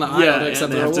ski down the aisle to accept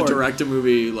and they have to direct a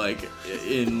movie like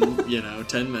in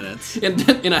 10 minutes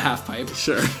in a half pipe.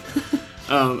 Sure.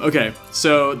 Okay,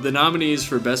 so the nominees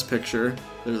for Best Picture,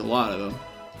 there's a lot of them,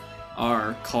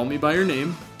 are Call Me by Your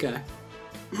Name. Okay.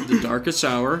 The Darkest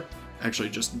Hour. Actually,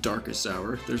 just Darkest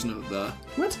Hour. There's no the.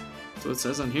 What? That's what it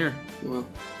says on here. Well,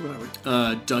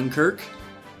 whatever. Dunkirk.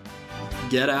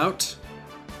 Get Out.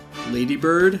 Lady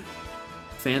Bird.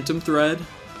 Phantom Thread.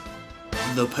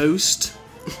 The Post.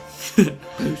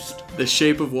 The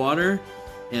Shape of Water.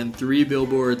 And 3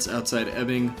 Billboards Outside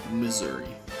Ebbing, Missouri.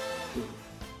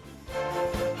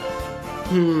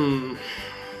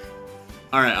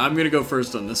 All right, I'm going to go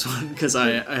first on this one because I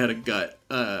had a gut.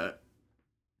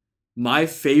 My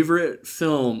favorite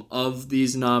film of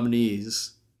these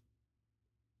nominees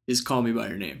is Call Me by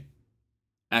Your Name,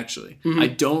 actually. I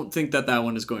don't think that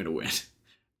one is going to win,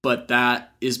 but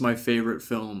that is my favorite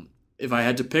film. If I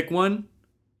had to pick one,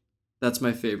 that's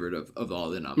my favorite of all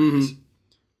the nominees.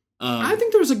 I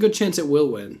think there's a good chance it will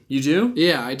win. You do?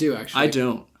 Yeah, I do,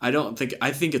 actually.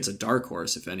 I think it's a dark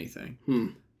horse, if anything.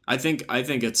 I think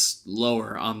it's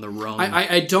lower on the rung.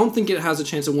 I don't think it has a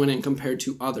chance of winning compared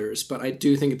to others, but I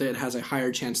do think that it has a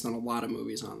higher chance than a lot of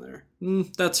movies on there.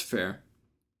 That's fair.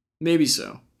 Maybe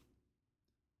so.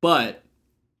 but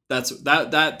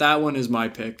that one is my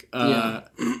pick.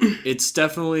 It's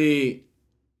definitely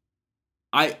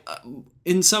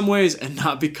in some ways, and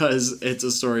not because it's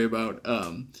a story about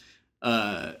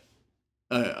a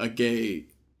gay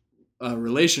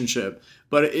relationship,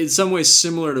 but in some ways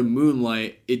similar to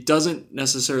Moonlight. It doesn't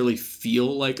necessarily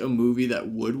feel like a movie that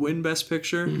would win Best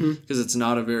Picture because it's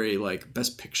not a very like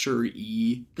Best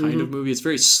Picture-y kind of movie. It's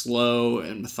very slow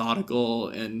and methodical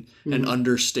and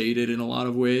understated in a lot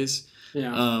of ways.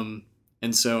 Yeah.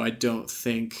 And so I don't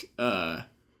think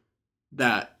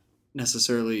that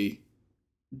necessarily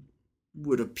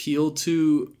would appeal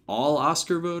to all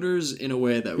Oscar voters in a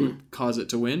way that would cause it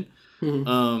to win.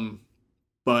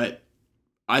 But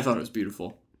I thought it was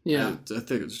beautiful. Yeah. I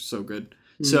think it was so good.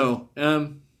 So,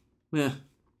 yeah.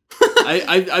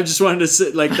 I just wanted to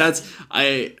say, like, that's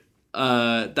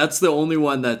the only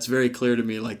one that's very clear to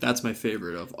me. Like, that's my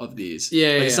favorite of these.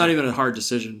 Yeah, like, it's not even a hard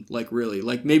decision. Like, really.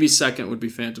 Like, maybe second would be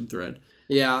Phantom Thread.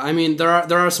 Yeah, I mean, there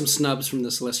are some snubs from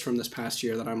this list from this past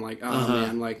year that I'm like, oh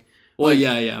man, like. Well,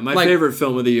 yeah. My favorite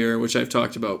film of the year, which I've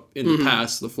talked about in the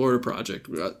past, The Florida Project,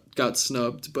 got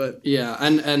snubbed, but yeah,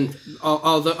 and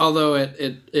although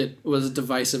it was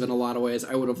divisive in a lot of ways,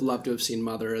 I would have loved to have seen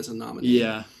Mother as a nominee.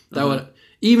 Yeah, that would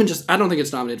even just I don't think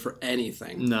it's nominated for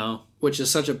anything. No, which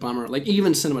is such a bummer. Like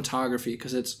even cinematography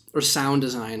or sound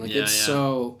design, like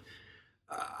so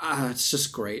it's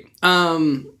just great.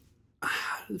 From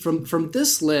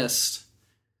this list.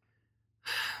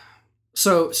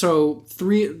 So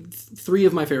three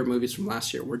of my favorite movies from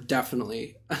last year were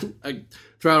definitely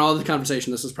throughout all the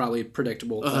conversation. This is probably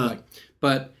predictable,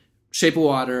 but Shape of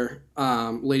Water,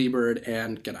 Lady Bird,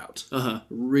 and Get Out.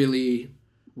 Really,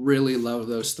 really love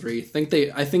those three.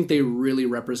 I think they really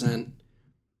represent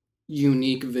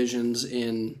unique visions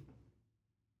in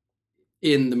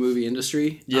the movie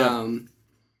industry. Yeah.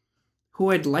 Who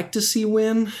I'd like to see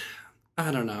win,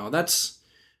 I don't know. That's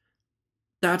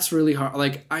really hard.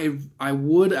 Like I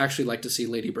would actually like to see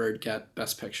Lady Bird get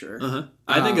Best Picture.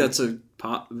 I think that's a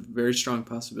very strong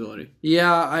possibility.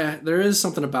 Yeah, there is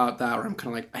something about that where I'm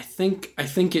kind of like I think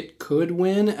it could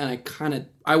win, and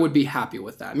I would be happy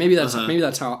with that. Maybe that's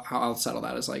how I'll settle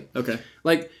that. Is like okay.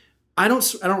 Like I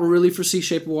don't really foresee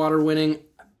Shape of Water winning.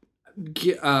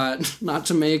 Not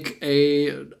to make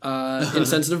a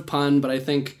insensitive pun, but I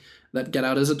think that Get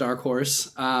Out is a dark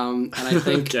horse. And I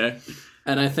think okay.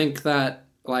 And I think that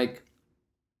like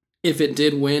if it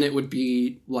did win, it would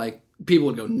be like people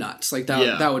would go nuts. Like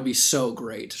that would be so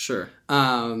great. Sure.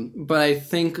 But I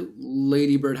think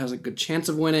Lady Bird has a good chance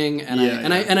of winning,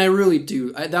 and I really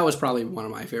do. That was probably one of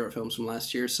my favorite films from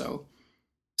last year. So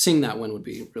seeing that win would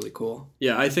be really cool.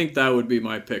 Yeah, I think that would be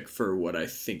my pick for what I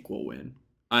think will win.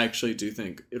 I actually do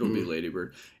think it'll be Lady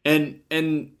Bird, and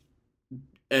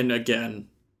again,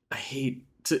 I hate.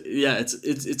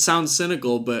 It sounds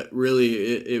cynical, but really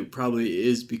it probably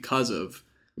is because of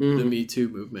the Me Too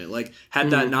movement. Like, had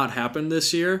that not happened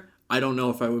this year, I don't know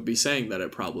if I would be saying that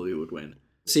it probably would win.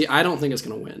 See, I don't think it's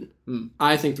going to win.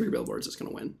 I think Three Billboards is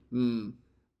going to win.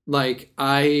 Like,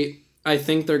 I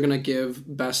think they're going to give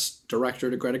Best Director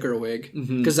to Greta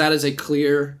Gerwig, because that is a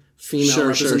clear female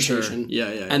representation. Yeah.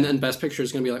 And then Best Picture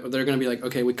is going to be like, they're going to be like,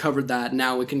 okay, we covered that.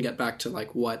 Now we can get back to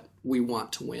like what we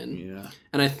want to win. Yeah.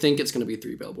 And I think it's going to be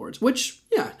Three Billboards, which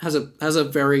has a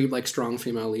very like strong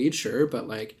female lead, sure, but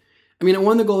like, I mean, it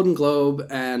won the Golden Globe,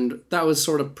 and that was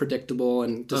sort of predictable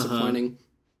and disappointing.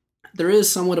 There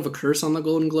is somewhat of a curse on the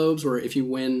Golden Globes, where if you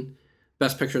win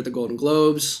Best Picture at the Golden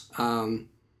Globes, or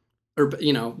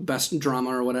Best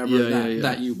Drama or whatever,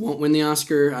 that you won't win the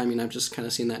Oscar. I mean, I've just kind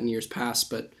of seen that in years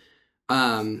past, but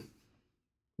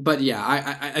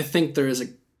yeah, I think there is a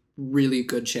really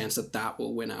good chance that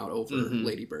will win out over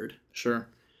Lady Bird. Sure.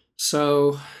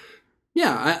 So,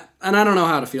 yeah, I don't know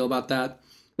how to feel about that.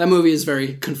 That movie is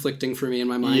very conflicting for me in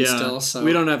my mind still. So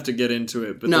we don't have to get into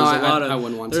it, but no, I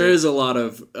wouldn't want there to. is a lot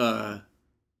of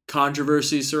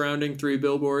controversy surrounding Three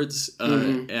Billboards,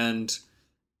 and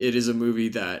it is a movie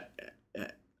that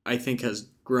I think has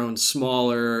grown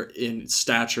smaller in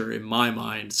stature in my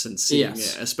mind since seeing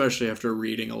it, especially after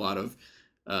reading a lot of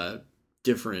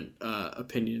different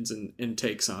opinions and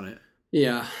takes on it.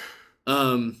 Yeah.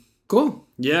 Cool.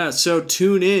 Yeah, so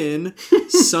tune in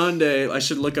Sunday. I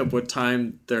should look up what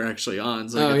time they're actually on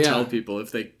so I can tell people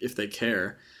if they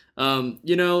care.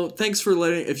 Thanks for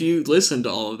if you listen to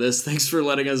all of this, thanks for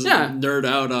letting us nerd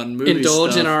out on movie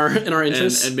indulge stuff. in our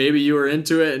interests. And maybe you were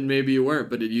into it and maybe you weren't,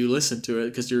 but if you listened to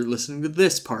it because you're listening to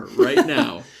this part right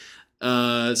now.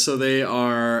 So they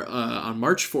are on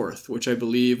March 4th, which I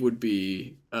believe would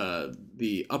be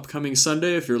the upcoming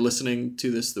Sunday if you're listening to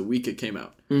this the week it came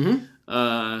out.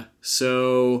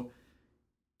 So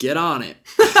get on it.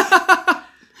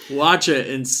 Watch it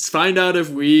and find out if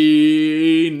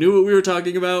we knew what we were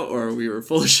talking about or we were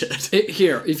full of shit.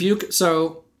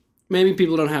 So maybe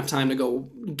people don't have time to go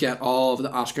get all of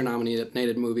the Oscar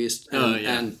nominated movies.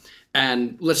 And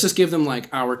let's just give them like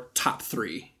our top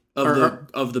 3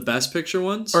 of the Best Picture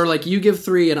ones, or like you give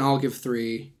 3 and I'll give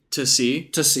 3 to see.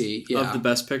 Yeah. Of the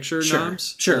Best Picture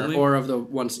noms? Sure. Only? Or of the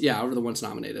ones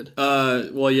nominated.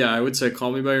 Well, yeah, I would say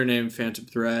Call Me By Your Name, Phantom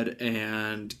Thread,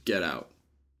 and Get Out.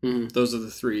 Mm-hmm. Those are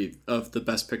the 3 of the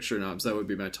Best Picture noms. That would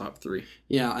be my top 3.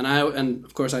 Yeah, and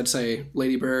of course I'd say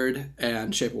Lady Bird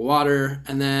and Shape of Water,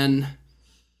 and then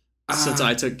since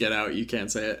I took Get Out, you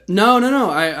can't say it. No.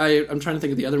 I'm trying to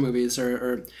think of the other movies,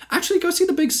 or actually go see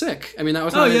The Big Sick. I mean, that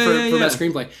was nominated for Best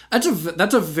Screenplay.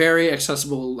 That's a very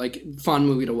accessible, like, fun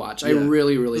movie to watch. I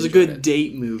really enjoyed it. It was a good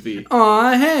date movie.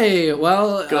 Aw, hey,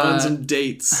 well, go on some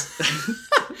dates.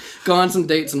 Go on some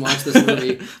dates and watch this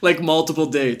movie. Like multiple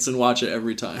dates and watch it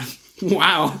every time.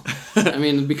 Wow. I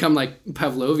mean, become like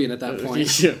Pavlovian at that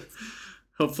point. Yeah.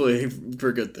 Hopefully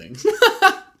for good things.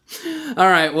 All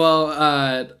right. Well,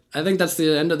 I think that's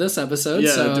the end of this episode.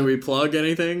 Yeah. So. Do we plug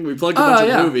anything? We plugged a bunch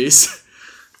of movies.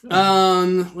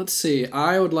 Let's see.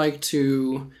 I would like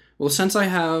to. Well, since I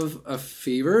have a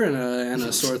fever and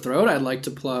a sore throat, I'd like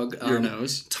to plug your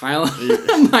nose.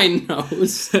 My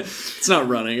nose. It's not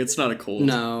running. It's not a cold.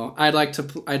 No, I'd like to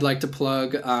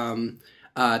plug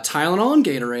Tylenol and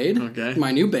Gatorade. Okay.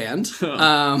 My new band.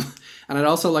 And I'd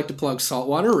also like to plug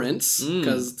Saltwater Rinse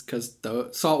because the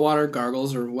saltwater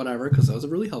gargles or whatever, because those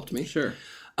have really helped me. Sure.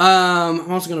 I'm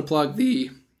also going to plug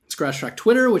the Scratch Track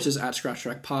Twitter, which is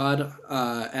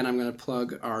 @ScratchTrackPod, and I'm going to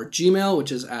plug our Gmail,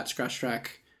 which is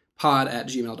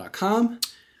 @ScratchTrackPod@gmail.com.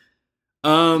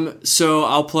 So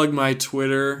I'll plug my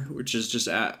Twitter, which is just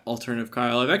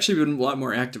 @AlternativeKyle. I've actually been a lot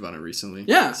more active on it recently.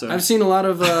 Yeah, so. I've seen a lot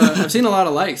of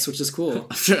likes, which is cool.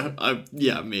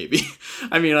 Yeah, maybe.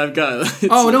 I mean, I've got.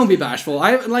 Don't be bashful.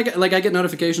 I get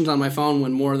notifications on my phone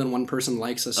when more than one person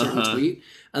likes a certain tweet,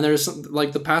 and there's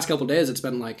like the past couple days, it's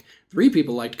been like 3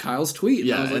 people liked Kyle's tweet.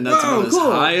 Yeah, and that's about as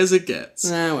high as it gets.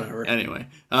 Whatever. Anyway,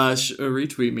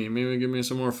 retweet me. Maybe give me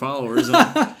some more followers.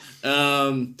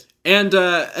 And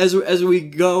as we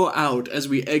go out, as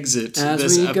we exit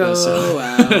this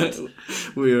episode,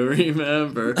 we'll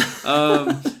remember.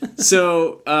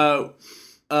 So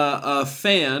a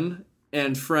fan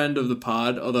and friend of the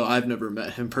pod, although I've never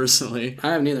met him personally.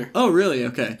 I have neither. Oh, really?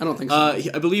 Okay. I don't think so.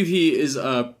 I believe he is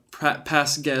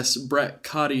past guest Brett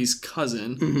Cotty's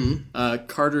cousin,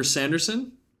 Carter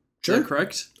Sanderson. Sure. Is that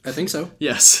correct? I think so.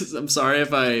 Yes. I'm sorry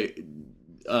if I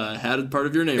had part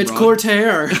of your name wrong. It's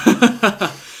Cortair.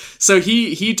 So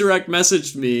he direct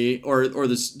messaged me or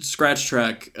the Scratch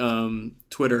Track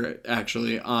Twitter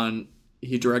actually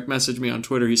he direct messaged me on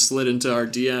Twitter. He slid into our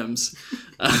DMs.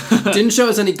 Didn't show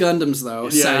us any Gundams though.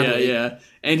 Sadly. Yeah.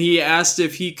 And he asked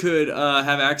if he could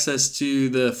have access to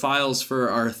the files for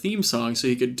our theme song so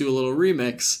he could do a little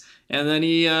remix. And then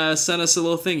he sent us a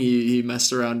little thing he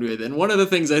messed around with. And one of the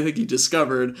things I think he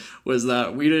discovered was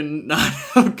that we did not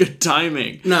have good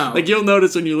timing. No. Like, you'll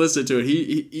notice when you listen to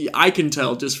it, I can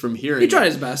tell just from hearing He tried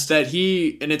his best. that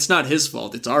and it's not his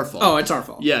fault, it's our fault. Oh, it's our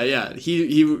fault. Yeah. I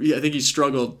think he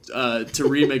struggled to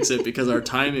remix it because our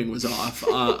timing was off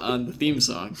on the theme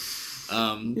song.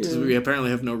 Because we apparently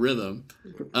have no rhythm.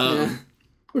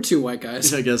 We're 2 white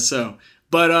guys. I guess so.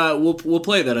 But we'll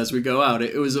play that as we go out.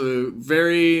 It was a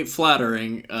very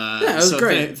flattering. It was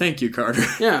great. Thank you, Carter.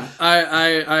 Yeah,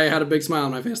 I had a big smile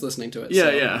on my face listening to it.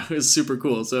 Yeah, it was super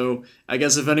cool. So I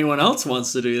guess if anyone else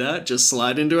wants to do that, just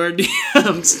slide into our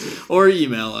DMs or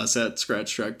email us at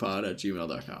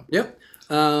scratchtrackpod@gmail.com. Yep.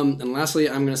 And lastly,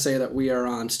 I'm going to say that we are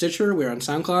on Stitcher, we're on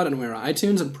SoundCloud, and we're on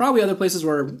iTunes, and probably other places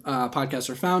where podcasts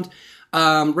are found.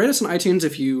 Rate us on iTunes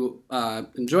if you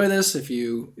enjoy this, if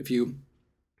you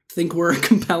think we're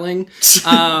compelling,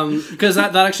 because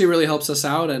that actually really helps us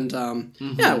out. And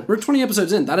we're 20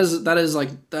 episodes in. That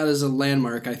is a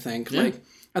landmark, I think. Yeah. Like,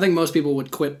 I think most people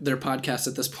would quit their podcast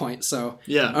at this point. So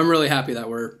yeah, I'm really happy that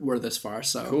we're this far.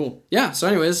 So cool. Yeah. So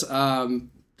anyways, I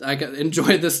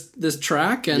enjoyed this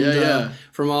track, and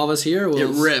from all of us here, it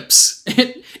rips.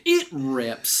 It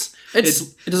rips. It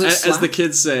does it slap? As the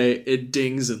kids say, it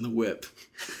dings in the whip.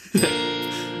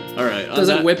 All right. Does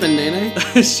it whip and nene?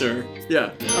 Sure.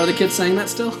 Yeah. Are the kids saying that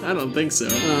still? I don't think so.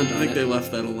 I think they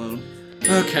left that alone.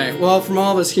 Okay. Well, from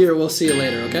all of us here, we'll see you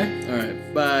later, okay? All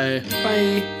right. Bye.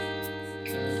 Bye.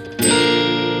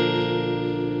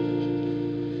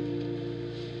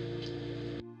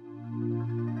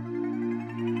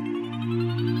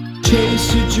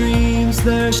 Chase your dreams,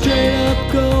 they're straight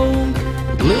up gold.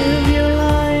 Live your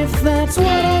life, that's what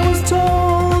I was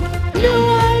told. New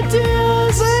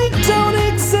ideas.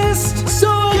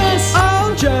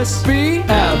 Speed